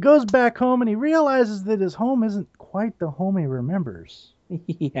 He goes back home and he realizes that his home isn't quite the home he remembers.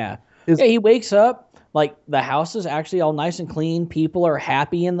 Yeah. Is- Yeah, he wakes up, like the house is actually all nice and clean. People are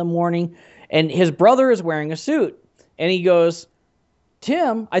happy in the morning, and his brother is wearing a suit. And he goes,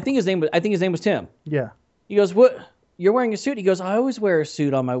 "Tim, I think his name was Tim." Yeah. He goes, "What? You're wearing a suit?" He goes, "I always wear a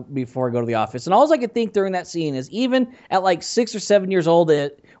suit before I go to the office." And all I could think during that scene is, even at like 6 or 7 years old,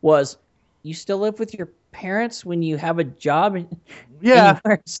 it was, you still live with your parents when you have a job? Yeah.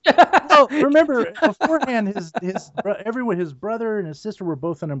 And Well, remember beforehand, his brother and his sister were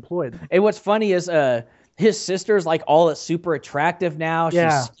both unemployed. And what's funny is his sister's like all super attractive now. She's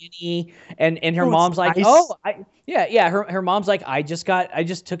Yeah. skinny, and her Oh, it's mom's like, nice. "Oh, her mom's like, I just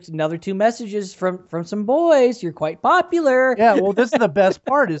took another 2 messages from some boys. You're quite popular." Yeah, well, this is the best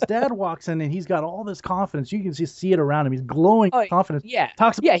part. His dad walks in and he's got all this confidence. You can just see it around him. He's glowing with confidence. Yeah,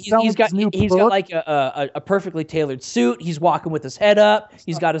 Talks about selling he's got his new he's book. got like a perfectly tailored suit. He's walking with his head up.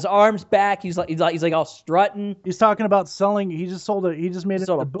 He's got his arms back. He's like all strutting. He's talking about selling. He just made it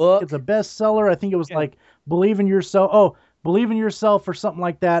sold a a book. book. It's a bestseller. I think it was like Believe in Yourself. Oh, Believe in Yourself or something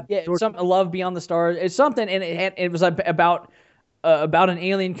like that. Yeah, it's something, Love Beyond the Stars. It's something, and it was about an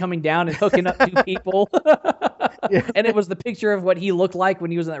alien coming down and hooking up 2 people. Yeah. And it was the picture of what he looked like when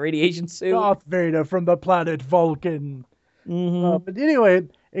he was in that radiation suit. Darth Vader from the planet Vulcan. Mhm. But anyway,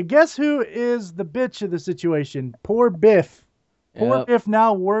 and guess who is the bitch of the situation? Poor Biff. Poor Yep. Biff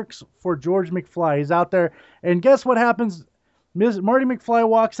now works for George McFly. He's out there, and guess what happens? Marty McFly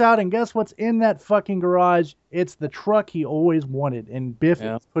walks out, and guess what's in that fucking garage? It's the truck he always wanted, and Biff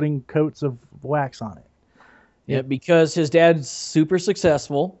Yep. is putting coats of wax on it. Yeah, because his dad's super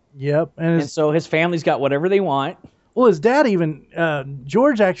successful, Yep, and so his family's got whatever they want. well, his dad even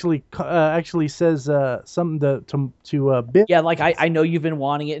George actually says something to Biff. Yeah, like I know you've been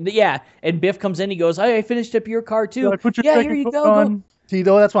wanting it. And Biff comes in. He goes, "Hey, I finished up your car too." I put your Yeah, second here you coat go. on. See,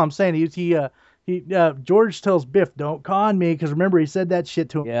 though, that's what I'm saying. George tells Biff, "Don't con me," because remember he said that shit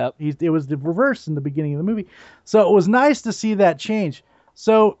to him. Yep. It was the reverse in the beginning of the movie, so it was nice to see that change.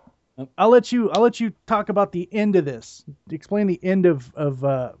 So I'll let you talk about the end of this. Explain the end of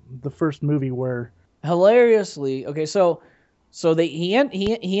the first movie where. Hilariously, okay, so he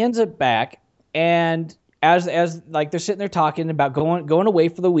ends up back, and as like they're sitting there talking about going away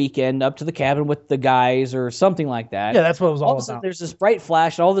for the weekend up to the cabin with the guys or something like that. Yeah, that's what it was all of a sudden, about. there's this bright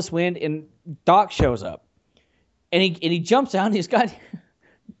flash, all this wind, and Doc shows up, and he jumps out, and he's got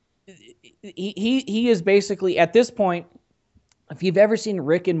he is basically at this point, if you've ever seen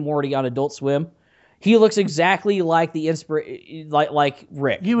Rick and Morty on Adult Swim, he looks exactly like the like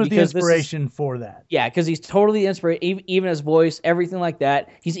Rick. He was the because this is- inspiration for that. Yeah, because he's totally inspired, even his voice, everything like that.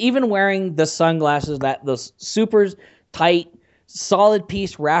 He's even wearing the sunglasses, those super tight, solid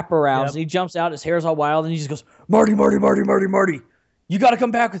piece wraparounds. Yep. And he jumps out, his hair's all wild, and he just goes, "Marty, Marty, Marty, Marty, Marty, you got to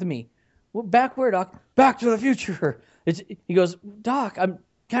come back with me." "Well, back where, Doc?" "Back to the future." He goes, "Doc, I'm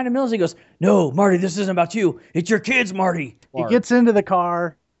kind of Mills." He goes, "No, Marty, this isn't about you. It's your kids, Marty." He gets into the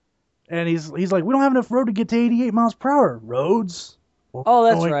car, and he's like, "We don't have enough road to get to 88 miles per hour. Roads? Well, Oh,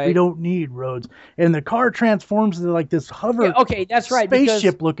 that's right. We don't need roads." And the car transforms into like this hover Yeah, okay, that's right. because-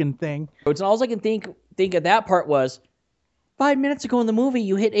 spaceship-looking thing. And all I can think of that part was, 5 minutes ago in the movie,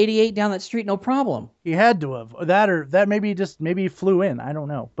 you hit 88 down that street, no problem. He had to have that, or that maybe he flew in. I don't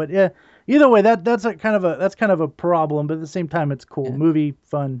know, but yeah. Either way, that's kind of a problem, but at the same time, it's cool. Yeah. Movie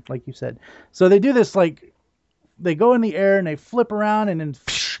fun, like you said. So they do this like they go in the air and they flip around and then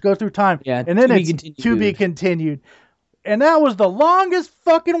go through time. Yeah, and then to be it's continued. to be continued. And that was the longest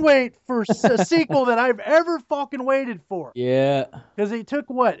fucking wait for a sequel that I've ever fucking waited for. Yeah. Because they took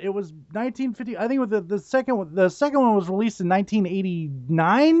what? It was 1950. I think with the second one. The second one was released in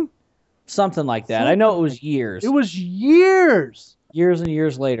 1989. Something like that. I know it was years. It was years. Years and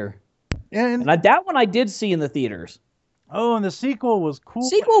years later. And That one I did see in the theaters. and the sequel was cool.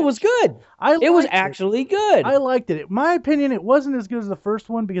 Sequel was good. It was liked actually good. I liked it. In my opinion, it wasn't as good as the first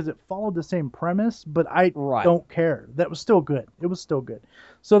one because it followed the same premise, but I Right. don't care. That was still good. It was still good.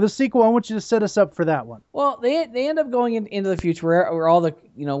 So the sequel, I want you to set us up for that one. Well, they end up going into the future where all the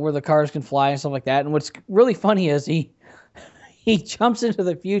where the cars can fly and stuff like that. And what's really funny is he jumps into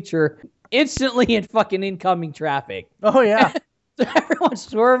the future instantly in fucking incoming traffic. Oh yeah. So everyone's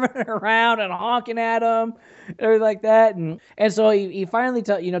swerving around and honking at him, and everything like that. And so he finally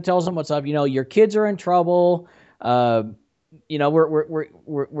tells them what's up. Your kids are in trouble. We're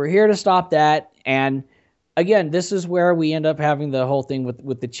here to stop that. And again, this is where we end up having the whole thing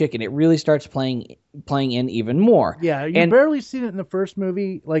with the chicken. It really starts playing in even more. Yeah, you barely seen it in the first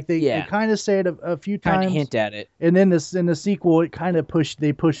movie. Like they kind of say it a few times, kind of hint at it, and then in the sequel, it kind of pushed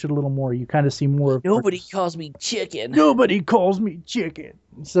it a little more. You kind of see more. Nobody calls me chicken. Nobody calls me chicken.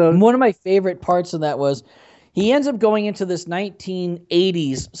 So and one of my favorite parts of that was he ends up going into this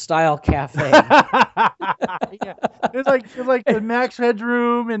 1980s style cafe. Yeah, it's like the Max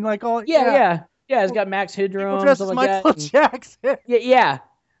Headroom and like all. Yeah. It's got Max Headroom and stuff like Michael Jackson. Yeah,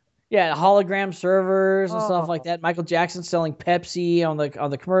 hologram servers and stuff like that. Michael Jackson selling Pepsi on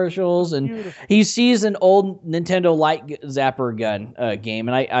the commercials, and beautiful. He sees an old Nintendo Light Zapper gun game,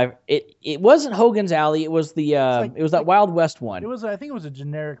 and it wasn't Hogan's Alley. It was it was that Wild West one. I think it was a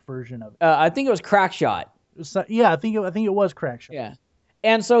generic version of it. I think it was Crack Shot. I think it was Crack Shot. Yeah.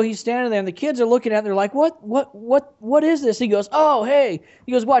 And so he's standing there, and the kids are looking at it. They're like, what is this? He goes, oh, hey.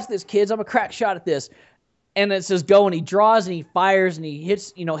 He goes, watch this, kids. I'm a crack shot at this. And it says go, and he draws, and he fires, and he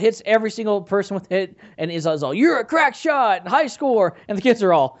hits every single person with it. And he's all, you're a crack shot, high score. And the kids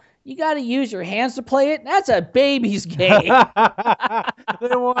are all, you got to use your hands to play it? That's a baby's game.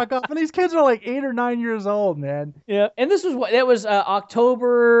 They walk off, and these kids are like 8 or 9 years old, man. Yeah. And this was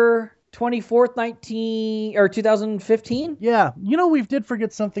October 24th, 2015. Yeah, we did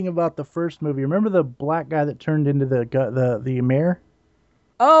forget something about the first movie. Remember the black guy that turned into the mayor?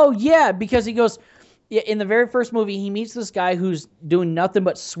 Oh yeah, because he goes in the very first movie. He meets this guy who's doing nothing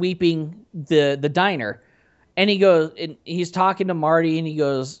but sweeping the diner, and he goes and he's talking to Marty, and he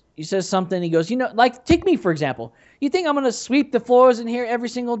says something. He goes, like take me for example. You think I'm gonna sweep the floors in here every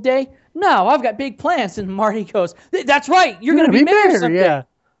single day? No, I've got big plans. And Marty goes, that's right, you're gonna be mayor someday. Yeah.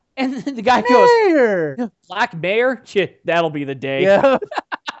 And then the guy goes, Black Mayor? Shit, that'll be the day. Yeah.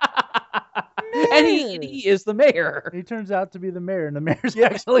 And he is the mayor. He turns out to be the mayor, and the mayor's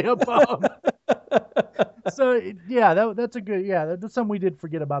actually a bum. So, yeah, that's a good, that's something we did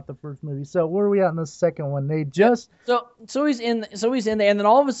forget about the first movie. So, where are we at in the second one? They just... So he's in there, and then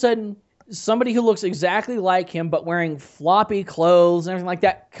all of a sudden, somebody who looks exactly like him, but wearing floppy clothes and everything like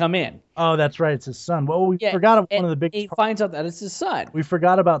that, come in. Oh, that's right. It's his son. Well, we forgot about one of the big... He finds out that it's his son. We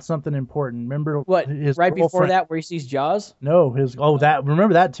forgot about something important. Remember what? Right before that, where he sees Jaws? No,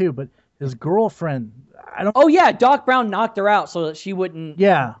 remember that too, but his girlfriend... Oh, yeah, Doc Brown knocked her out so that she wouldn't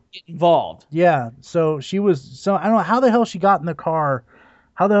get involved. Yeah, so she was... So, I don't know how the hell she got in the car.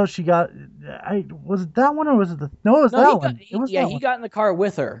 How the hell she got... was it that one or was it the... No, it was that one. He got in the car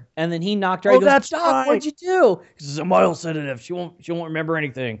with her, and then he knocked her out. Oh, that's Doc, right. What'd you do? It's a mild sedative. She won't remember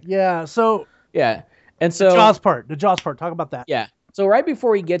anything. Yeah, so... Yeah, and so... The Jaws part. Talk about that. Yeah. So right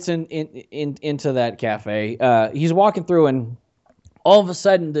before he gets into that cafe, he's walking through, and all of a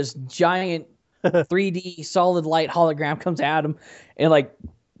sudden, this giant 3D solid light hologram comes at him and, like,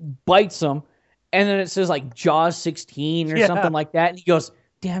 bites him. And then it says, like, Jaws 16 or something like that. And he goes...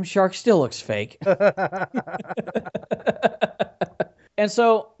 Damn shark still looks fake. And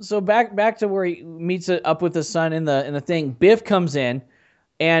so back to where he meets up with his son in the thing. Biff comes in,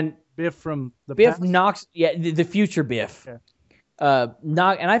 and Biff from the past? knocks the future Biff. Okay.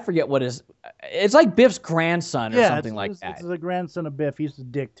 And I forget what it's like Biff's grandson or something like that. It's the grandson of Biff. He's a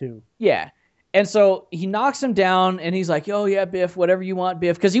dick too. Yeah. And so he knocks him down, and he's like, "Oh yeah, Biff, whatever you want,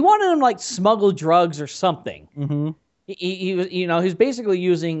 Biff," because he wanted him like smuggle drugs or something. Mm-hmm. He was, he's basically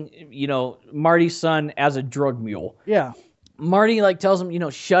using, Marty's son as a drug mule. Yeah. Marty like tells him,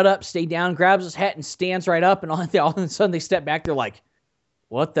 shut up, stay down, grabs his hat and stands right up, and all of a sudden they step back. They're like,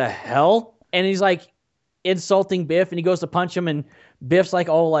 what the hell? And he's like insulting Biff, and he goes to punch him, and Biff's like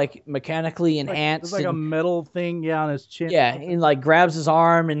all like mechanically enhanced. It's like a metal thing, on his chin. Yeah, and like grabs his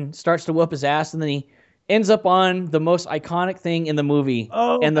arm and starts to whoop his ass, and then he ends up on the most iconic thing in the movie,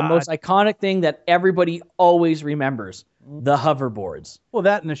 the most iconic thing that everybody always remembers, the hoverboards. Well,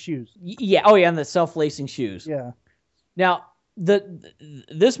 that and the shoes. Yeah. Oh, yeah, and the self-lacing shoes. Yeah. Now,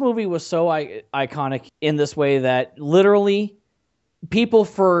 this movie was so iconic in this way that literally people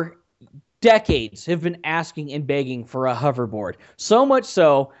for decades have been asking and begging for a hoverboard. So much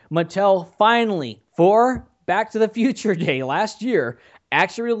so, Mattel finally, for Back to the Future Day last year,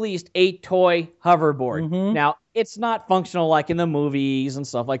 actually released a toy hoverboard. Mm-hmm. Now, it's not functional like in the movies and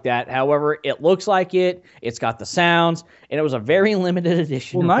stuff like that. However, it looks like it. It's got the sounds, and it was a very limited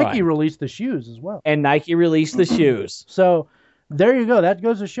edition. Well, Nike released the shoes as well. And Nike released the shoes. So there you go. That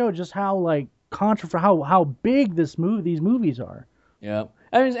goes to show just how how big these movies are. Yeah.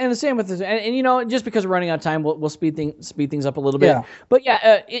 And the same with this, and you know, just because we're running out of time, we'll speed things up a little bit. Yeah. But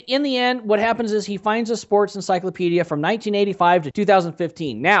yeah, in the end, what happens is he finds a sports encyclopedia from 1985 to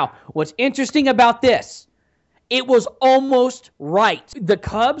 2015. Now, what's interesting about this, it was almost right. The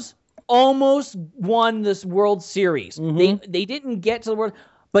Cubs almost won this World Series. They didn't get to the World,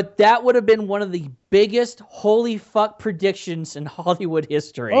 but that would have been one of the biggest holy fuck predictions in Hollywood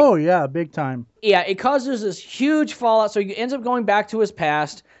history. Oh yeah, big time. Yeah, it causes this huge fallout. So he ends up going back to his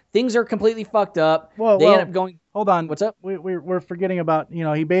past. Things are completely fucked up. They end up going. Hold on. What's up? We're forgetting about, you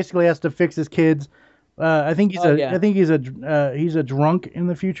know, he basically has to fix his kids. I think he's he's a drunk in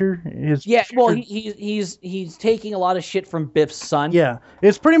the future. Well, he's taking a lot of shit from Biff's son. Yeah,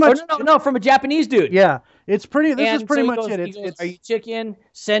 it's pretty much no, from a Japanese dude. Yeah, it's pretty. This is pretty so much goes, it. It's, "Are you chicken?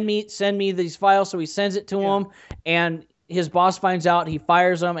 Send me these files." So he sends it to him, and his boss finds out. He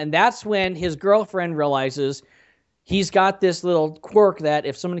fires him, and that's when his girlfriend realizes he's got this little quirk that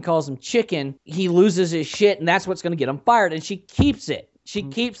if somebody calls him chicken, he loses his shit, and that's what's going to get him fired. And she keeps it. She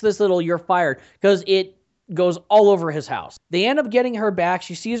keeps this little "you're fired" because it goes all over his house. They end up getting her back.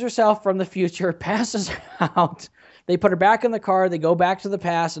 She sees herself from the future, passes out. They put her back in the car. They go back to the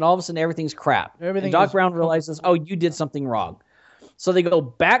past, and all of a sudden everything's crap. And Doc Brown realizes, oh, you did something wrong. So they go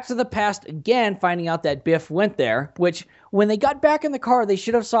back to the past again, finding out that Biff went there, which when they got back in the car, they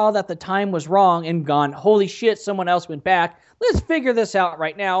should have saw that the time was wrong and gone, holy shit, someone else went back. Let's figure this out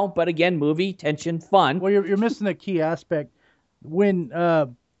right now. But again, movie, tension, fun. Well, you're missing a key aspect. When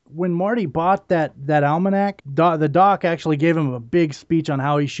Marty bought that almanac, the doc actually gave him a big speech on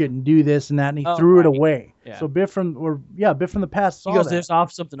how he shouldn't do this and that, and he threw it away. Yeah. So Biff from the past saw he goes, that.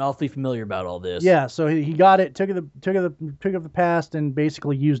 "There's something awfully familiar about all this." Yeah, so he got it, took of the past, and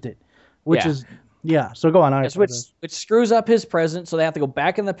basically used it, which is So go on. Which screws up his present, so they have to go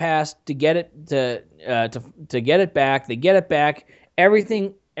back in the past to get it to get it back. They get it back.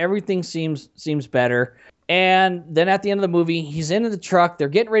 Everything seems better. And then at the end of the movie, he's in the truck. They're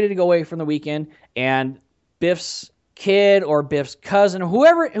getting ready to go away from the weekend, and Biff's kid or Biff's cousin,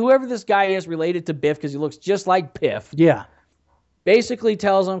 whoever this guy is related to Biff, because he looks just like Biff. Yeah. Basically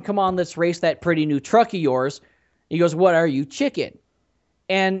tells him, "Come on, let's race that pretty new truck of yours." He goes, "What are you, chicken?"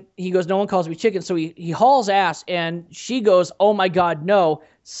 And he goes, "No one calls me chicken." So he hauls ass, and she goes, "Oh my God, no!"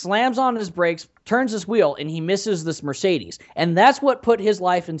 Slams on his brakes, turns his wheel, and he misses this Mercedes. And that's what put his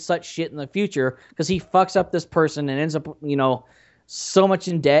life in such shit in the future, because he fucks up this person and ends up, so much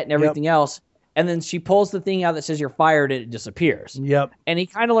in debt and everything else. And then she pulls the thing out that says "you're fired," and it disappears. Yep. And he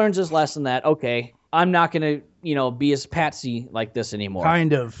kind of learns his lesson that, okay, I'm not going to, be as patsy like this anymore.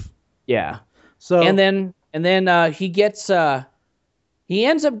 Kind of. Yeah. So and then he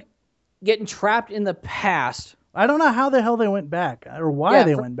ends up getting trapped in the past. I don't know how the hell they went back or why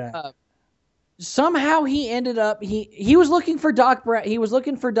they went back. Somehow he ended up he was looking for Doc Brown. He was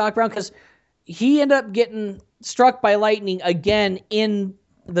looking for Doc Brown because he ended up getting struck by lightning again in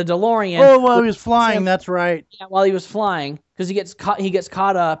the DeLorean. Oh, while he was flying. That's right. Yeah, while he was flying, because he gets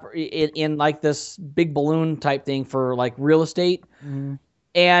caught up in like this big balloon type thing for like real estate,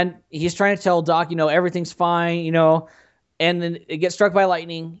 and he's trying to tell Doc, everything's fine, And then it gets struck by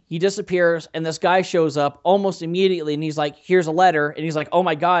lightning. He disappears, and this guy shows up almost immediately, and he's like, "Here's a letter." And he's like, "Oh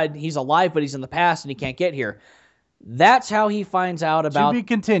my God, he's alive, but he's in the past, and he can't get here." That's how he finds out about. To be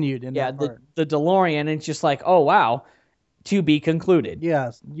continued. The DeLorean, and it's just like, oh wow, to be concluded.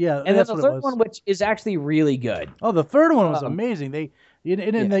 Yes, yeah. And then the third one, which is actually really good. Oh, the third one was amazing. They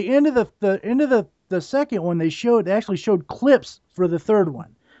in the end of the second one, they actually showed clips for the third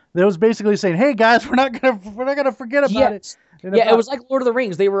one. That was basically saying, "Hey guys, we're not gonna forget about it." It was like Lord of the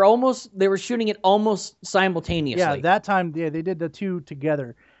Rings. They were shooting it almost simultaneously. Yeah, that time, they did the two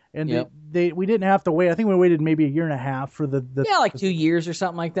together, and we didn't have to wait. I think we waited maybe a year and a half for the like 2 years or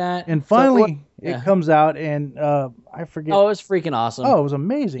something like that. And finally, it comes out, and I forget. Oh, it was freaking awesome. Oh, it was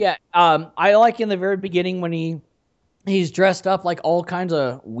amazing. Yeah, I like in the very beginning when he's dressed up like all kinds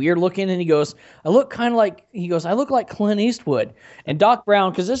of weird looking, and he goes, I look like Clint Eastwood. And Doc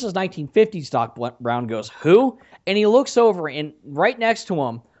Brown, because this is 1950s, Doc Brown goes, "Who?" And he looks over, and right next to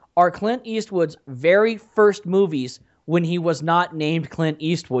him are Clint Eastwood's very first movies when he was not named Clint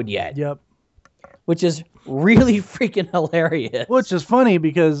Eastwood yet. Yep. Which is really freaking hilarious. Which is funny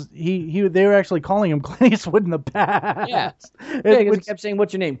because they were actually calling him Clint Eastwood in the past. Yeah. Because he kept saying,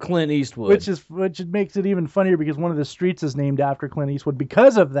 "What's your name?" "Clint Eastwood." Which makes it even funnier because one of the streets is named after Clint Eastwood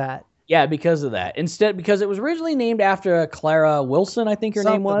because of that. Yeah, because of that. Because it was originally named after Clara Wilson, I think her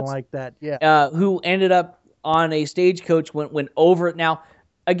name was. Something like that, yeah. Who ended up on a stagecoach went over it. Now,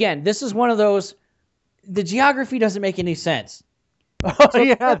 again, this is one of those, the geography doesn't make any sense. Oh, so,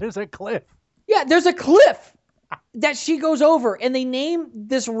 yeah, there's a cliff. Yeah, there's a cliff. that she goes over, and they name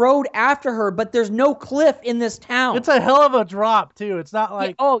this road after her, but there's no cliff in this town. It's a hell of a drop too. It's not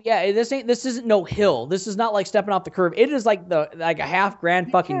like this isn't no hill. This is not like stepping off the curve. It is like a half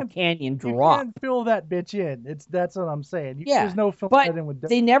grand fucking canyon drop. You can't fill that bitch in. That's what I'm saying. There's no filling that in with.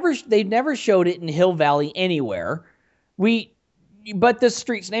 They never showed it in Hill Valley anywhere. But this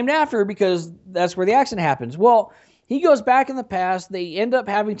street's named after her because that's where the accident happens. Well, he goes back in the past. They end up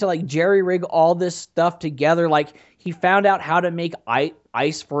having to like jerry rig all this stuff together. Like he found out how to make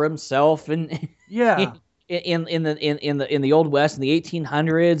ice for himself, and in the Old West in the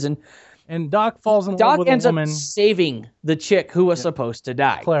 1800s, and Doc falls in love Doc with a ends woman. up saving the chick who was supposed to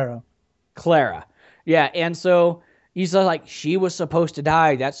die, Clara. Yeah, and so he's like, she was supposed to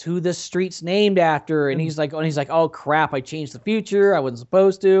die. That's who this street's named after. And he's like, oh crap, I changed the future. I wasn't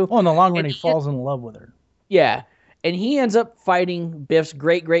supposed to. Well, in the long run, he falls in love with her. Yeah. And he ends up fighting Biff's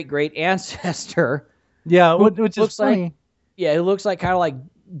great ancestor. Yeah, which is funny. It looks like kind of like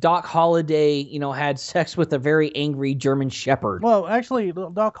Doc Holliday, had sex with a very angry German Shepherd. Well, actually,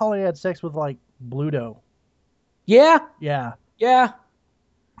 Doc Holliday had sex with like Bluto. Yeah. Yeah. Yeah.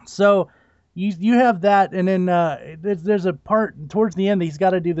 So you have that, and then there's a part towards the end. He's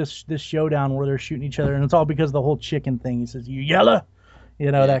got to do this showdown where they're shooting each other, and it's all because of the whole chicken thing. He says, "You yella,"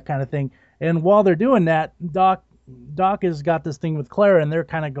 that kind of thing. And while they're doing that, Doc has got this thing with Clara, and they're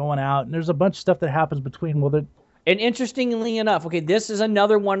kind of going out, and there's a bunch of stuff that happens between. And interestingly enough, this is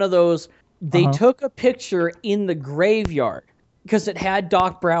another one of those. They took a picture in the graveyard because it had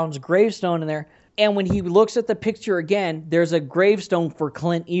Doc Brown's gravestone in there. And when he looks at the picture again, there's a gravestone for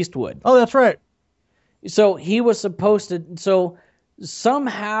Clint Eastwood. Oh, that's right. So he was supposed to. So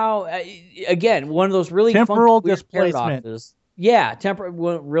somehow, again, one of those really temporal funky, displacement. Paradoxes. Yeah,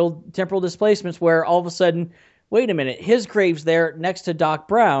 real temporal displacements where all of a sudden, wait a minute, his grave's there next to Doc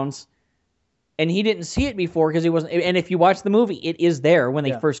Brown's, and he didn't see it before because he wasn't. And if you watch the movie, it is there when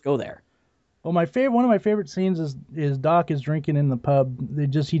they first go there. Well, one of my favorite scenes is Doc is drinking in the pub. He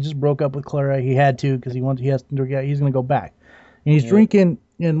just broke up with Clara. He had to because he's going to go back. And he's drinking,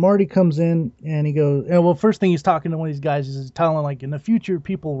 and Marty comes in and he goes, well, first thing he's talking to one of these guys is telling like, in the future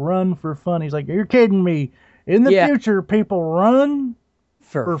people run for fun. He's like, you're kidding me. In the future people run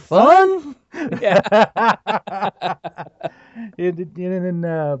for fun? Yeah. and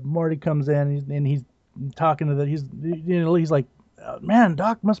then Marty comes in and he's talking to he's like, man,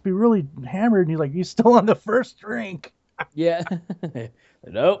 Doc must be really hammered. And he's like, he's still on the first drink. Yeah.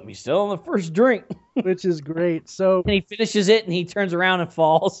 Nope, he's still on the first drink. Which is great. So and he finishes it and he turns around and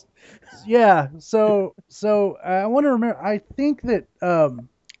falls. Yeah. So I want to remember. I think that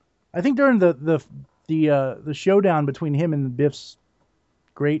during the showdown between him and Biff's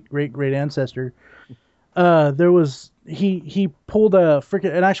great ancestor, there was he pulled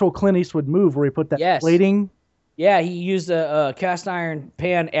an actual Clint Eastwood move where he put that plating. Yeah, he used a cast iron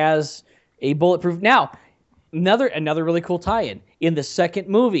pan as a bulletproof. Now, another really cool tie-in in the second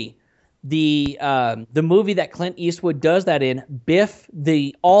movie, the movie that Clint Eastwood does that in. Biff,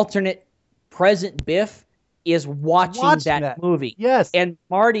 the alternate present Biff, is watching that movie. Yes, and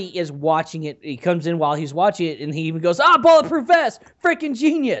Marty is watching it. He comes in while he's watching it, and he even goes, bulletproof vest, freaking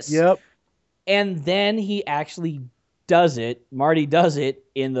genius. Yep. And then he actually does it. Marty does it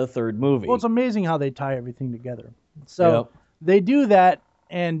in the third movie. Well, it's amazing how they tie everything together. So they do that,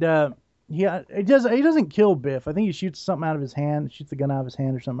 and he doesn't kill Biff. I think he shoots something out of his hand, shoots the gun out of his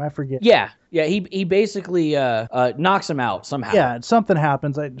hand or something. I forget. Yeah. He basically knocks him out somehow. Yeah, something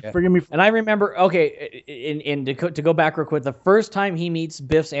happens. Forgive me. And I remember, to go back real quick, the first time he meets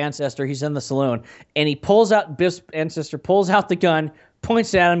Biff's ancestor, he's in the saloon, and Biff's ancestor pulls out the gun,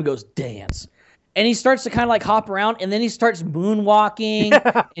 points it at him, and goes, "Dance." And he starts to kind of like hop around, and then he starts moonwalking,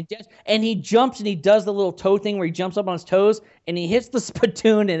 and he jumps and he does the little toe thing where he jumps up on his toes, and he hits the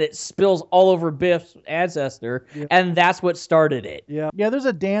spittoon, and it spills all over Biff's ancestor, and that's what started it. Yeah. There's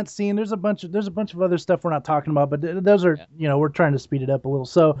a dance scene. There's a bunch of other stuff we're not talking about, but those are we're trying to speed it up a little.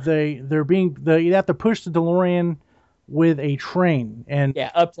 So they have to push the DeLorean with a train, and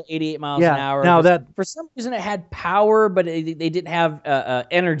up to 88 miles an hour. Now that for some reason it had power, but they didn't have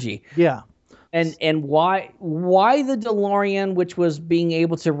energy. Yeah. And why the DeLorean, which was being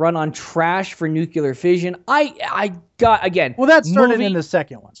able to run on trash for nuclear fission? I got, again. Well, that started in the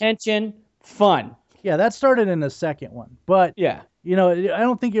second one. Tension, fun. Yeah, that started in the second one. But I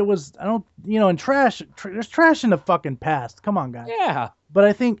don't think it was. In trash. There's trash in the fucking past. Come on, guys. Yeah. But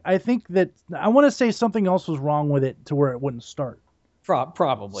I think that I want to say something else was wrong with it to where it wouldn't start.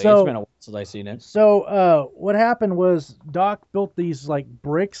 Probably. So, it's been a while since I've seen it. So what happened was Doc built these like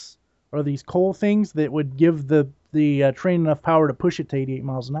bricks or these coal things that would give the train enough power to push it to 88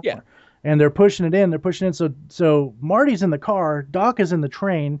 miles an hour. Yeah. and they're pushing it in. They're pushing in. So Marty's in the car, Doc is in the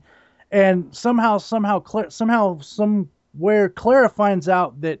train, and somewhere Clara finds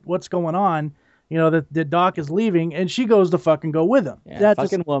out that what's going on. That Doc is leaving, and she goes to fucking go with him. Yeah, that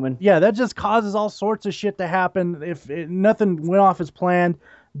fucking woman. Yeah, that just causes all sorts of shit to happen. Nothing went off as planned,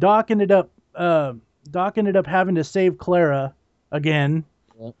 Doc ended up having to save Clara again.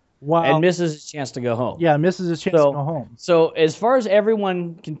 Yep. While, and misses his chance to go home. Yeah, misses his chance to go home. So as far as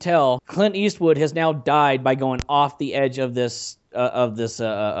everyone can tell, Clint Eastwood has now died by going off the edge of this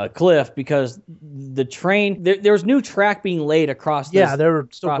cliff because the train there's new track being laid across this, yeah, they were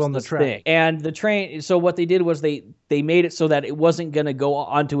still going the track thing. And the train, so what they did was they made it so that it wasn't going to go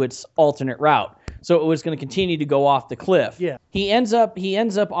onto its alternate route, so it was going to continue to go off the cliff. Yeah, he ends up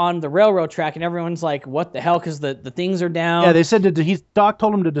on the railroad track, and everyone's like, what the hell, because the things are down. Yeah, they said Doc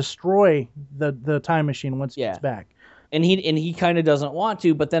told him to destroy the time machine once he gets back, and he kind of doesn't want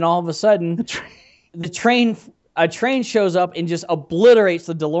to, but then all of a sudden a train shows up and just obliterates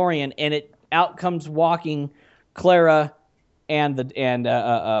the DeLorean, and out comes walking Clara and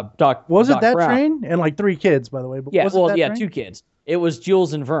Doc. Was it Doc that Brown. train? And like 3 kids, by the way. But yeah, was it that train? 2 kids. It was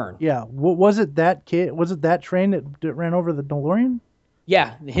Jules and Vern. Yeah, was it that kid? Was it that train that ran over the DeLorean?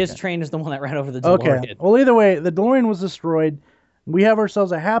 Yeah, his train is the one that ran over the DeLorean. Okay. Well, either way, the DeLorean was destroyed. We have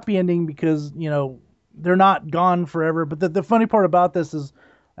ourselves a happy ending because they're not gone forever. But the funny part about this is,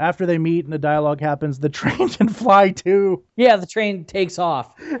 after they meet and the dialogue happens, the train can fly too. Yeah, the train takes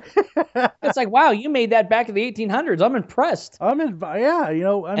off. It's like, wow, you made that back in the 1800s. I'm impressed. And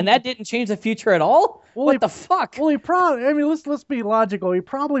that didn't change the future at all? Well, what the fuck? Well, let's be logical. He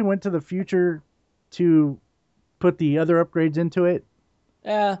probably went to the future to put the other upgrades into it.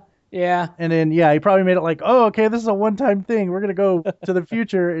 Yeah. And then, he probably made it like, oh, okay, this is a one-time thing. We're going to go to the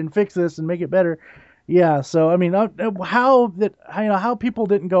future and fix this and make it better. Yeah, so how people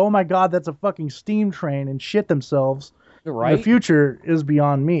didn't go, oh my God, that's a fucking steam train, and shit themselves. Right. In the future is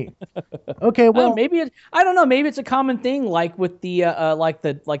beyond me. Okay, well, I don't know. Maybe it's a common thing, like with the like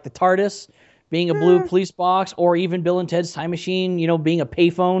the TARDIS being a blue police box, or even Bill and Ted's Time Machine, being a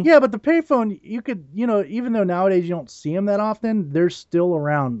payphone. Yeah, but the payphone, you could, even though nowadays you don't see them that often, they're still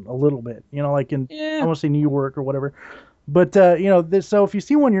around a little bit. Like in I want to say New York or whatever. But so if you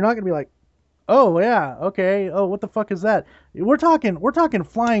see one, you're not gonna be like, oh yeah, okay. Oh, what the fuck is that? We're talking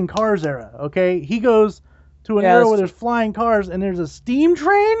flying cars era. Okay, he goes to an era where there's flying cars and there's a steam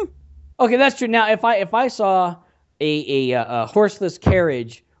train. Okay, that's true. Now, if I saw a horseless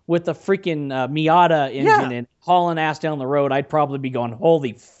carriage with a freaking Miata engine and hauling ass down the road, I'd probably be going,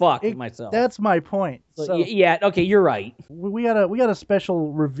 holy fuck, myself. That's my point. So, yeah. Okay, you're right. We got a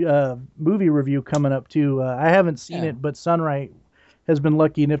special movie review coming up too. I haven't seen it, but Sunright has been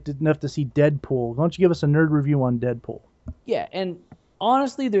lucky enough to see Deadpool. Why don't you give us a nerd review on Deadpool? Yeah, and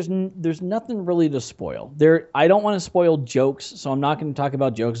honestly, there's nothing really to spoil. I don't want to spoil jokes, so I'm not going to talk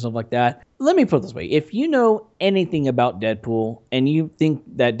about jokes and stuff like that. Let me put it this way. If you know anything about Deadpool and you think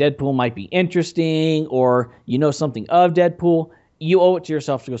that Deadpool might be interesting, or you know something of Deadpool, you owe it to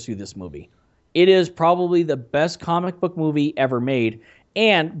yourself to go see this movie. It is probably the best comic book movie ever made,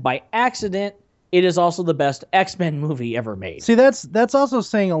 and by accident, it is also the best X-Men movie ever made. See, that's also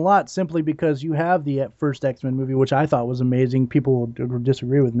saying a lot, simply because you have the first X-Men movie, which I thought was amazing. People would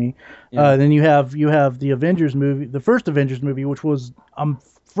disagree with me. Yeah. Then you have the Avengers movie, the first Avengers movie, which was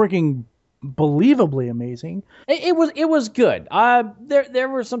freaking believably amazing. It was good. There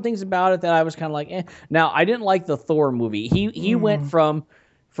were some things about it that I was kind of like, eh. Now, I didn't like the Thor movie. He went from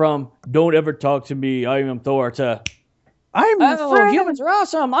don't ever talk to me, I am Thor, to humans are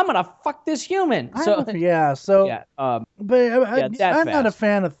awesome, I'm gonna fuck this human. I'm not a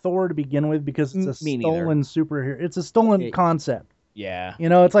fan of Thor to begin with, because it's a stolen superhero. It's a stolen concept. Yeah.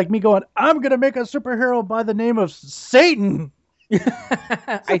 It's like me going, I'm gonna make a superhero by the name of Satan.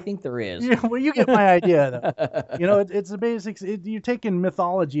 I think there is. Yeah, well, you get my idea, though. It's the basics. You're taking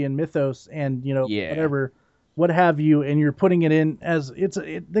mythology and mythos and whatever, what have you, and you're putting it in as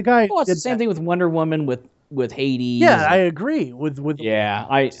the guy. Well, it's the same thing with Wonder Woman with Hades. Yeah, I agree with. Yeah,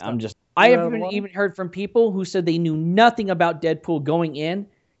 I haven't even heard from people who said they knew nothing about Deadpool going in,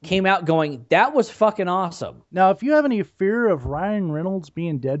 came out going, that was fucking awesome. Now, if you have any fear of Ryan Reynolds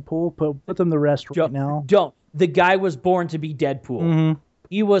being Deadpool, put them to rest right now. Don't. The guy was born to be Deadpool.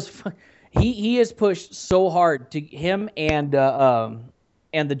 Mm-hmm. He has pushed so hard to him, and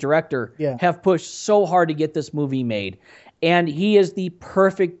the director have pushed so hard to get this movie made. And he is the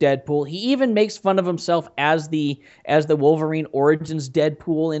perfect Deadpool. He even makes fun of himself as the Wolverine Origins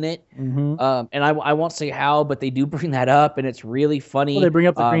Deadpool in it. Mm-hmm. And I won't say how, but they do bring that up, and it's really funny. Well, they bring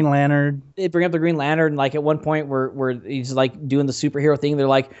up the Green Lantern. They bring up the Green Lantern, like at one point where he's like doing the superhero thing. They're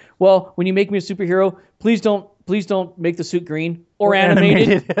like, "Well, when you make me a superhero, please don't make the suit green or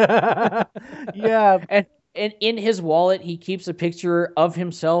animated." Yeah. And in his wallet, he keeps a picture of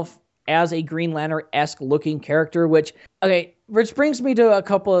himself as a Green Lantern-esque looking character, which brings me to a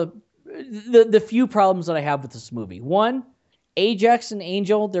couple of the few problems that I have with this movie. One, Ajax and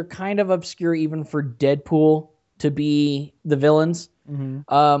Angel, they're kind of obscure even for Deadpool to be the villains.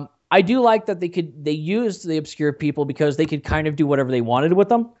 Mm-hmm. I do like that they used the obscure people because they could kind of do whatever they wanted with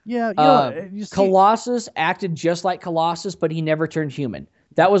them. Yeah, Colossus acted just like Colossus, but he never turned human.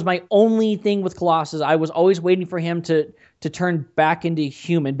 That was my only thing with Colossus. I was always waiting for him to turn back into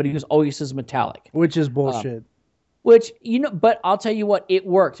human, but he was always as metallic. Which is bullshit. But I'll tell you what, it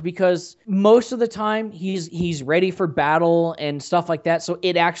worked because most of the time he's ready for battle and stuff like that, so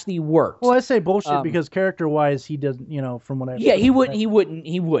it actually worked. Well, I say bullshit because character-wise, he doesn't, from what I... Yeah, he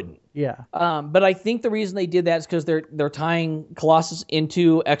wouldn't. Yeah. But I think the reason they did that is because they're tying Colossus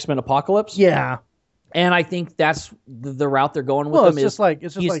into X-Men Apocalypse. Yeah. And I think that's the route they're going with them. Well, it's just like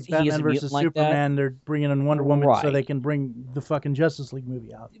Batman versus like Superman. They're bringing in Wonder Woman Right. so they can bring the fucking Justice League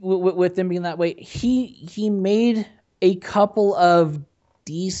movie out. With them being that way, he made a couple of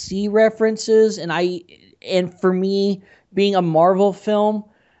DC references, and for me, being a Marvel film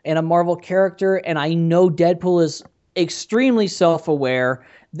and a Marvel character, and I know Deadpool is extremely self-aware.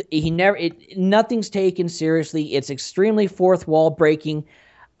 Nothing's taken seriously. It's extremely fourth wall breaking.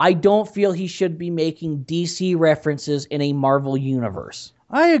 I don't feel he should be making DC references in a Marvel universe.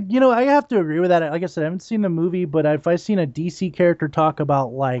 I have to agree with that. Like I said, I haven't seen the movie, but if I seen a DC character talk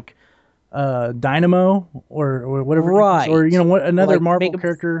about like Dynamo or whatever, right? Or another Marvel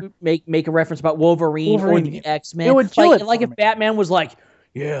character make a reference about Wolverine or the X-Men. It would kill it. Like if Batman was like,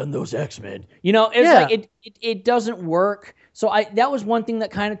 yeah, and those X-Men, like it doesn't work. So that was one thing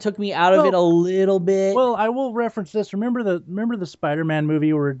that kind of took me out of it a little bit. Well, I will reference this. Remember the Spider-Man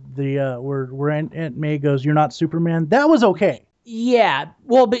movie where where Aunt May goes, "You're not Superman." That was okay. Yeah.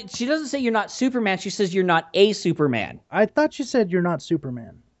 Well, but she doesn't say you're not Superman. She says you're not a Superman. I thought she said you're not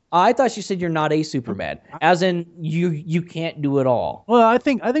Superman. I thought she said you're not a Superman, as in you can't do it all. Well, I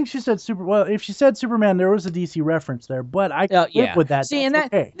think she said super. Well, if she said Superman, there was a DC reference there, but I live with that. See, and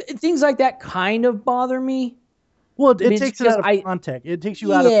things like that kind of bother me. Well, it takes it out of context. It takes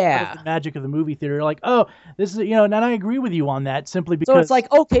you out of the magic of the movie theater. You're like, oh, this is, and I agree with you on that simply because. So it's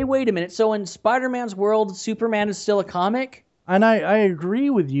like, okay, wait a minute. So in Spider-Man's world, Superman is still a comic? And I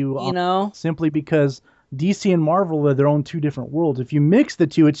agree with you, simply because DC and Marvel are their own two different worlds. If you mix the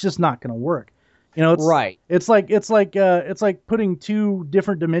two, it's just not going to work. It's right. It's like putting two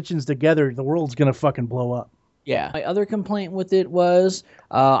different dimensions together. The world's going to fucking blow up. Yeah. My other complaint with it was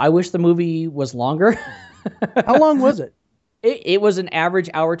I wish the movie was longer. How long was it? It was an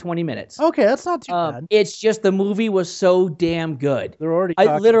average hour 20 minutes. Okay, that's not too bad. It's just the movie was so damn good. They're already.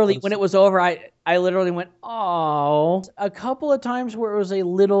 I literally, when it was over, I literally went, oh. A couple of times where it was a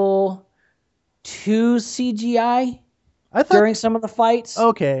little too CGI during some of the fights.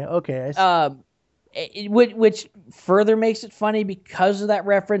 Okay. Which further makes it funny because of that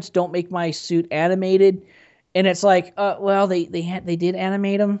reference. Don't make my suit animated, and it's like, well, they did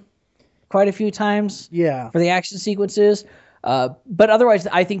animate him quite a few times. Yeah. For the action sequences. But otherwise,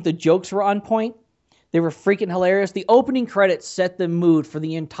 I think the jokes were on point. They were freaking hilarious. The opening credits set the mood for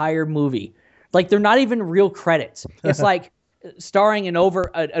the entire movie. Like, they're not even real credits. It's like starring an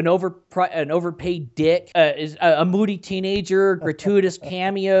overpaid dick, is a moody teenager, gratuitous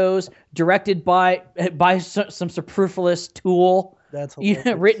cameos, directed by some superfluous tool. That's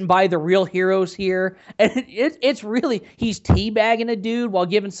written by the real heroes here. And it's really, he's teabagging a dude while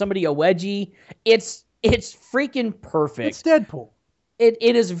giving somebody a wedgie. It's freaking perfect. It's Deadpool. It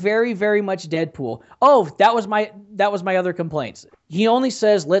is very, very much Deadpool. Oh, that was my other complaints. He only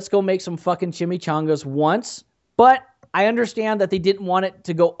says, let's go make some fucking chimichangas once, but I understand that they didn't want it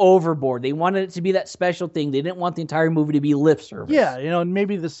to go overboard. They wanted it to be that special thing. They didn't want the entire movie to be lip service. Yeah,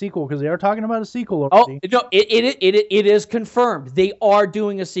 maybe the sequel, because they are talking about a sequel already. Oh, no, it is confirmed. They are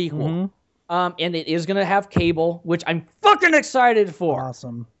doing a sequel. Mm-hmm. And it is going to have Cable, which I'm fucking excited for.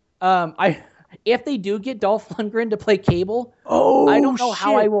 Awesome. If they do get Dolph Lundgren to play Cable, I don't know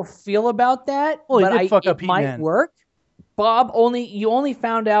how I will feel about that, but it might work. Bob he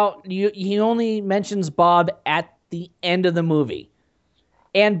only mentions Bob at the end of the movie.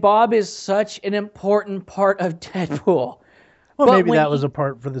 And Bob is such an important part of Deadpool. Well, maybe that was a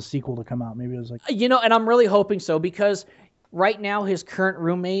part for the sequel to come out. Maybe it was like... and I'm really hoping so, because right now his current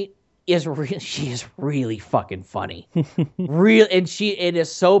roommate is she is really fucking funny. It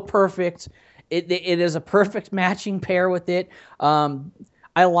is so perfect. It is a perfect matching pair with it.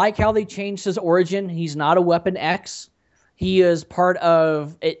 I like how they changed his origin. He's not a Weapon X. He is part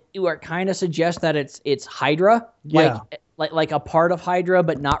of it. Where it kind of suggests that it's Hydra, like a part of Hydra,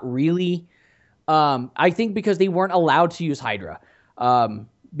 but not really. I think because they weren't allowed to use Hydra,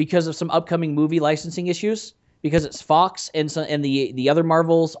 because of some upcoming movie licensing issues. Because it's Fox, and the other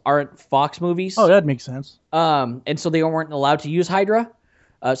Marvels aren't Fox movies. Oh, that makes sense. And so they weren't allowed to use Hydra.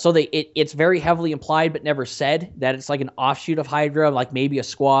 So it's very heavily implied, but never said that it's like an offshoot of Hydra, like maybe a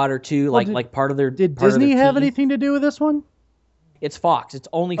squad or two, like part of their. Did Disney have anything to do with this one? It's Fox. It's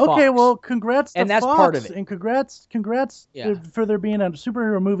only Fox. Okay, well, congrats to and that's Fox, part of it. And congrats for there being a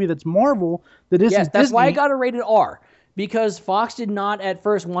superhero movie that's Marvel that isn't that's Disney. why I got a rated R. Because Fox did not at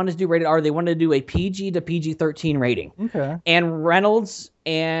first want to do rated R. They wanted to do a PG to PG-13 rating. Okay. And Reynolds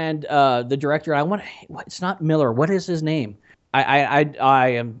and the director, it's not Miller. What is his name?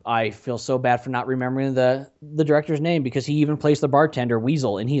 I feel so bad for not remembering the director's name, because he even plays the bartender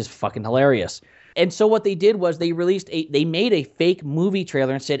Weasel, and he is fucking hilarious. And so what they did was they made a fake movie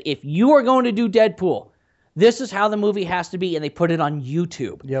trailer and said, if you are going to do Deadpool, this is how the movie has to be, and they put it on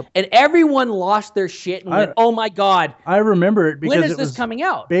YouTube. Yep. And everyone lost their shit and went, "Oh my god!" I remember it because when is this coming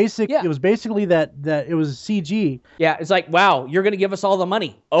out? It was basically that it was CG. Yeah, it's like, wow, you're gonna give us all the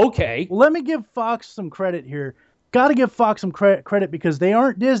money? Okay. Well, let me give Fox some credit here. Got to give Fox some credit because they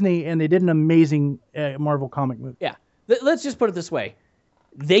aren't Disney and they did an amazing Marvel comic movie. Yeah. Let's just put it this way: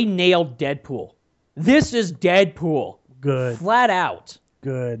 they nailed Deadpool. This is Deadpool. Good. Flat out.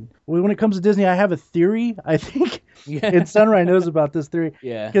 Good. Well, when it comes to Disney, I have a theory. I think, and Sunrise knows about this theory.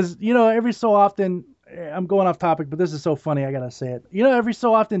 Yeah. Because, every so often, I'm going off topic, but this is so funny, I got to say it. Every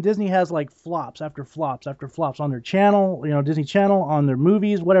so often, Disney has like flops after flops after flops on their channel, Disney Channel, on their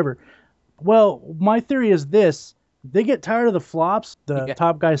movies, whatever. Well, my theory is this. They get tired of the flops. The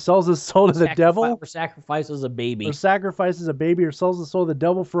top guy sells his soul to the devil. Or sacrifices a baby. Or sacrifices a baby or sells the soul to the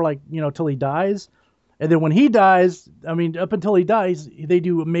devil for till he dies. And then when he dies, up until he dies, they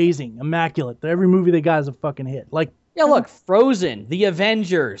do amazing, immaculate. Every movie they got is a fucking hit. Look, Frozen, The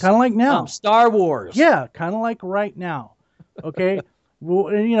Avengers. Kind of like now. Star Wars. Yeah, kind of like right now. Okay? Well,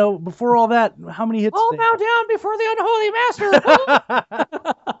 and, before all that, how many hits? All bow down before the unholy master.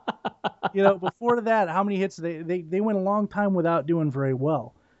 Before that, how many hits? They went a long time without doing very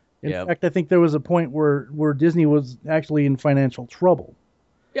well. In fact, I think there was a point where Disney was actually in financial trouble.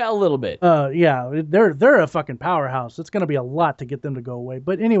 Yeah, a little bit. They're a fucking powerhouse. It's going to be a lot to get them to go away.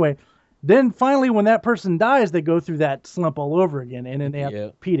 But anyway, then finally when that person dies, they go through that slump all over again, and then they have to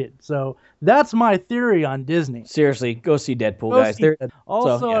repeat it. So that's my theory on Disney. Seriously, go see Deadpool, guys.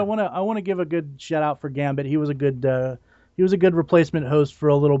 Also, I want to give a good shout out for Gambit. He was a good replacement host for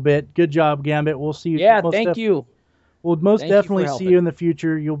a little bit. Good job, Gambit. We'll see you. Yeah, thank you. We'll most definitely see you in the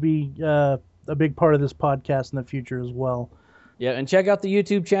future. You'll be a big part of this podcast in the future as well. Yeah, and check out the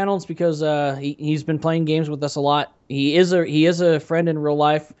YouTube channels because he's been playing games with us a lot. He is a friend in real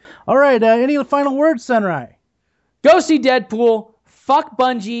life. All right, any final words, Sunrai? Go see Deadpool. Fuck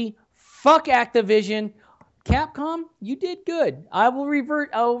Bungie. Fuck Activision. Capcom, you did good. I'll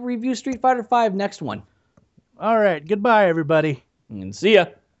review Street Fighter V next one. All right, goodbye, everybody. And see ya.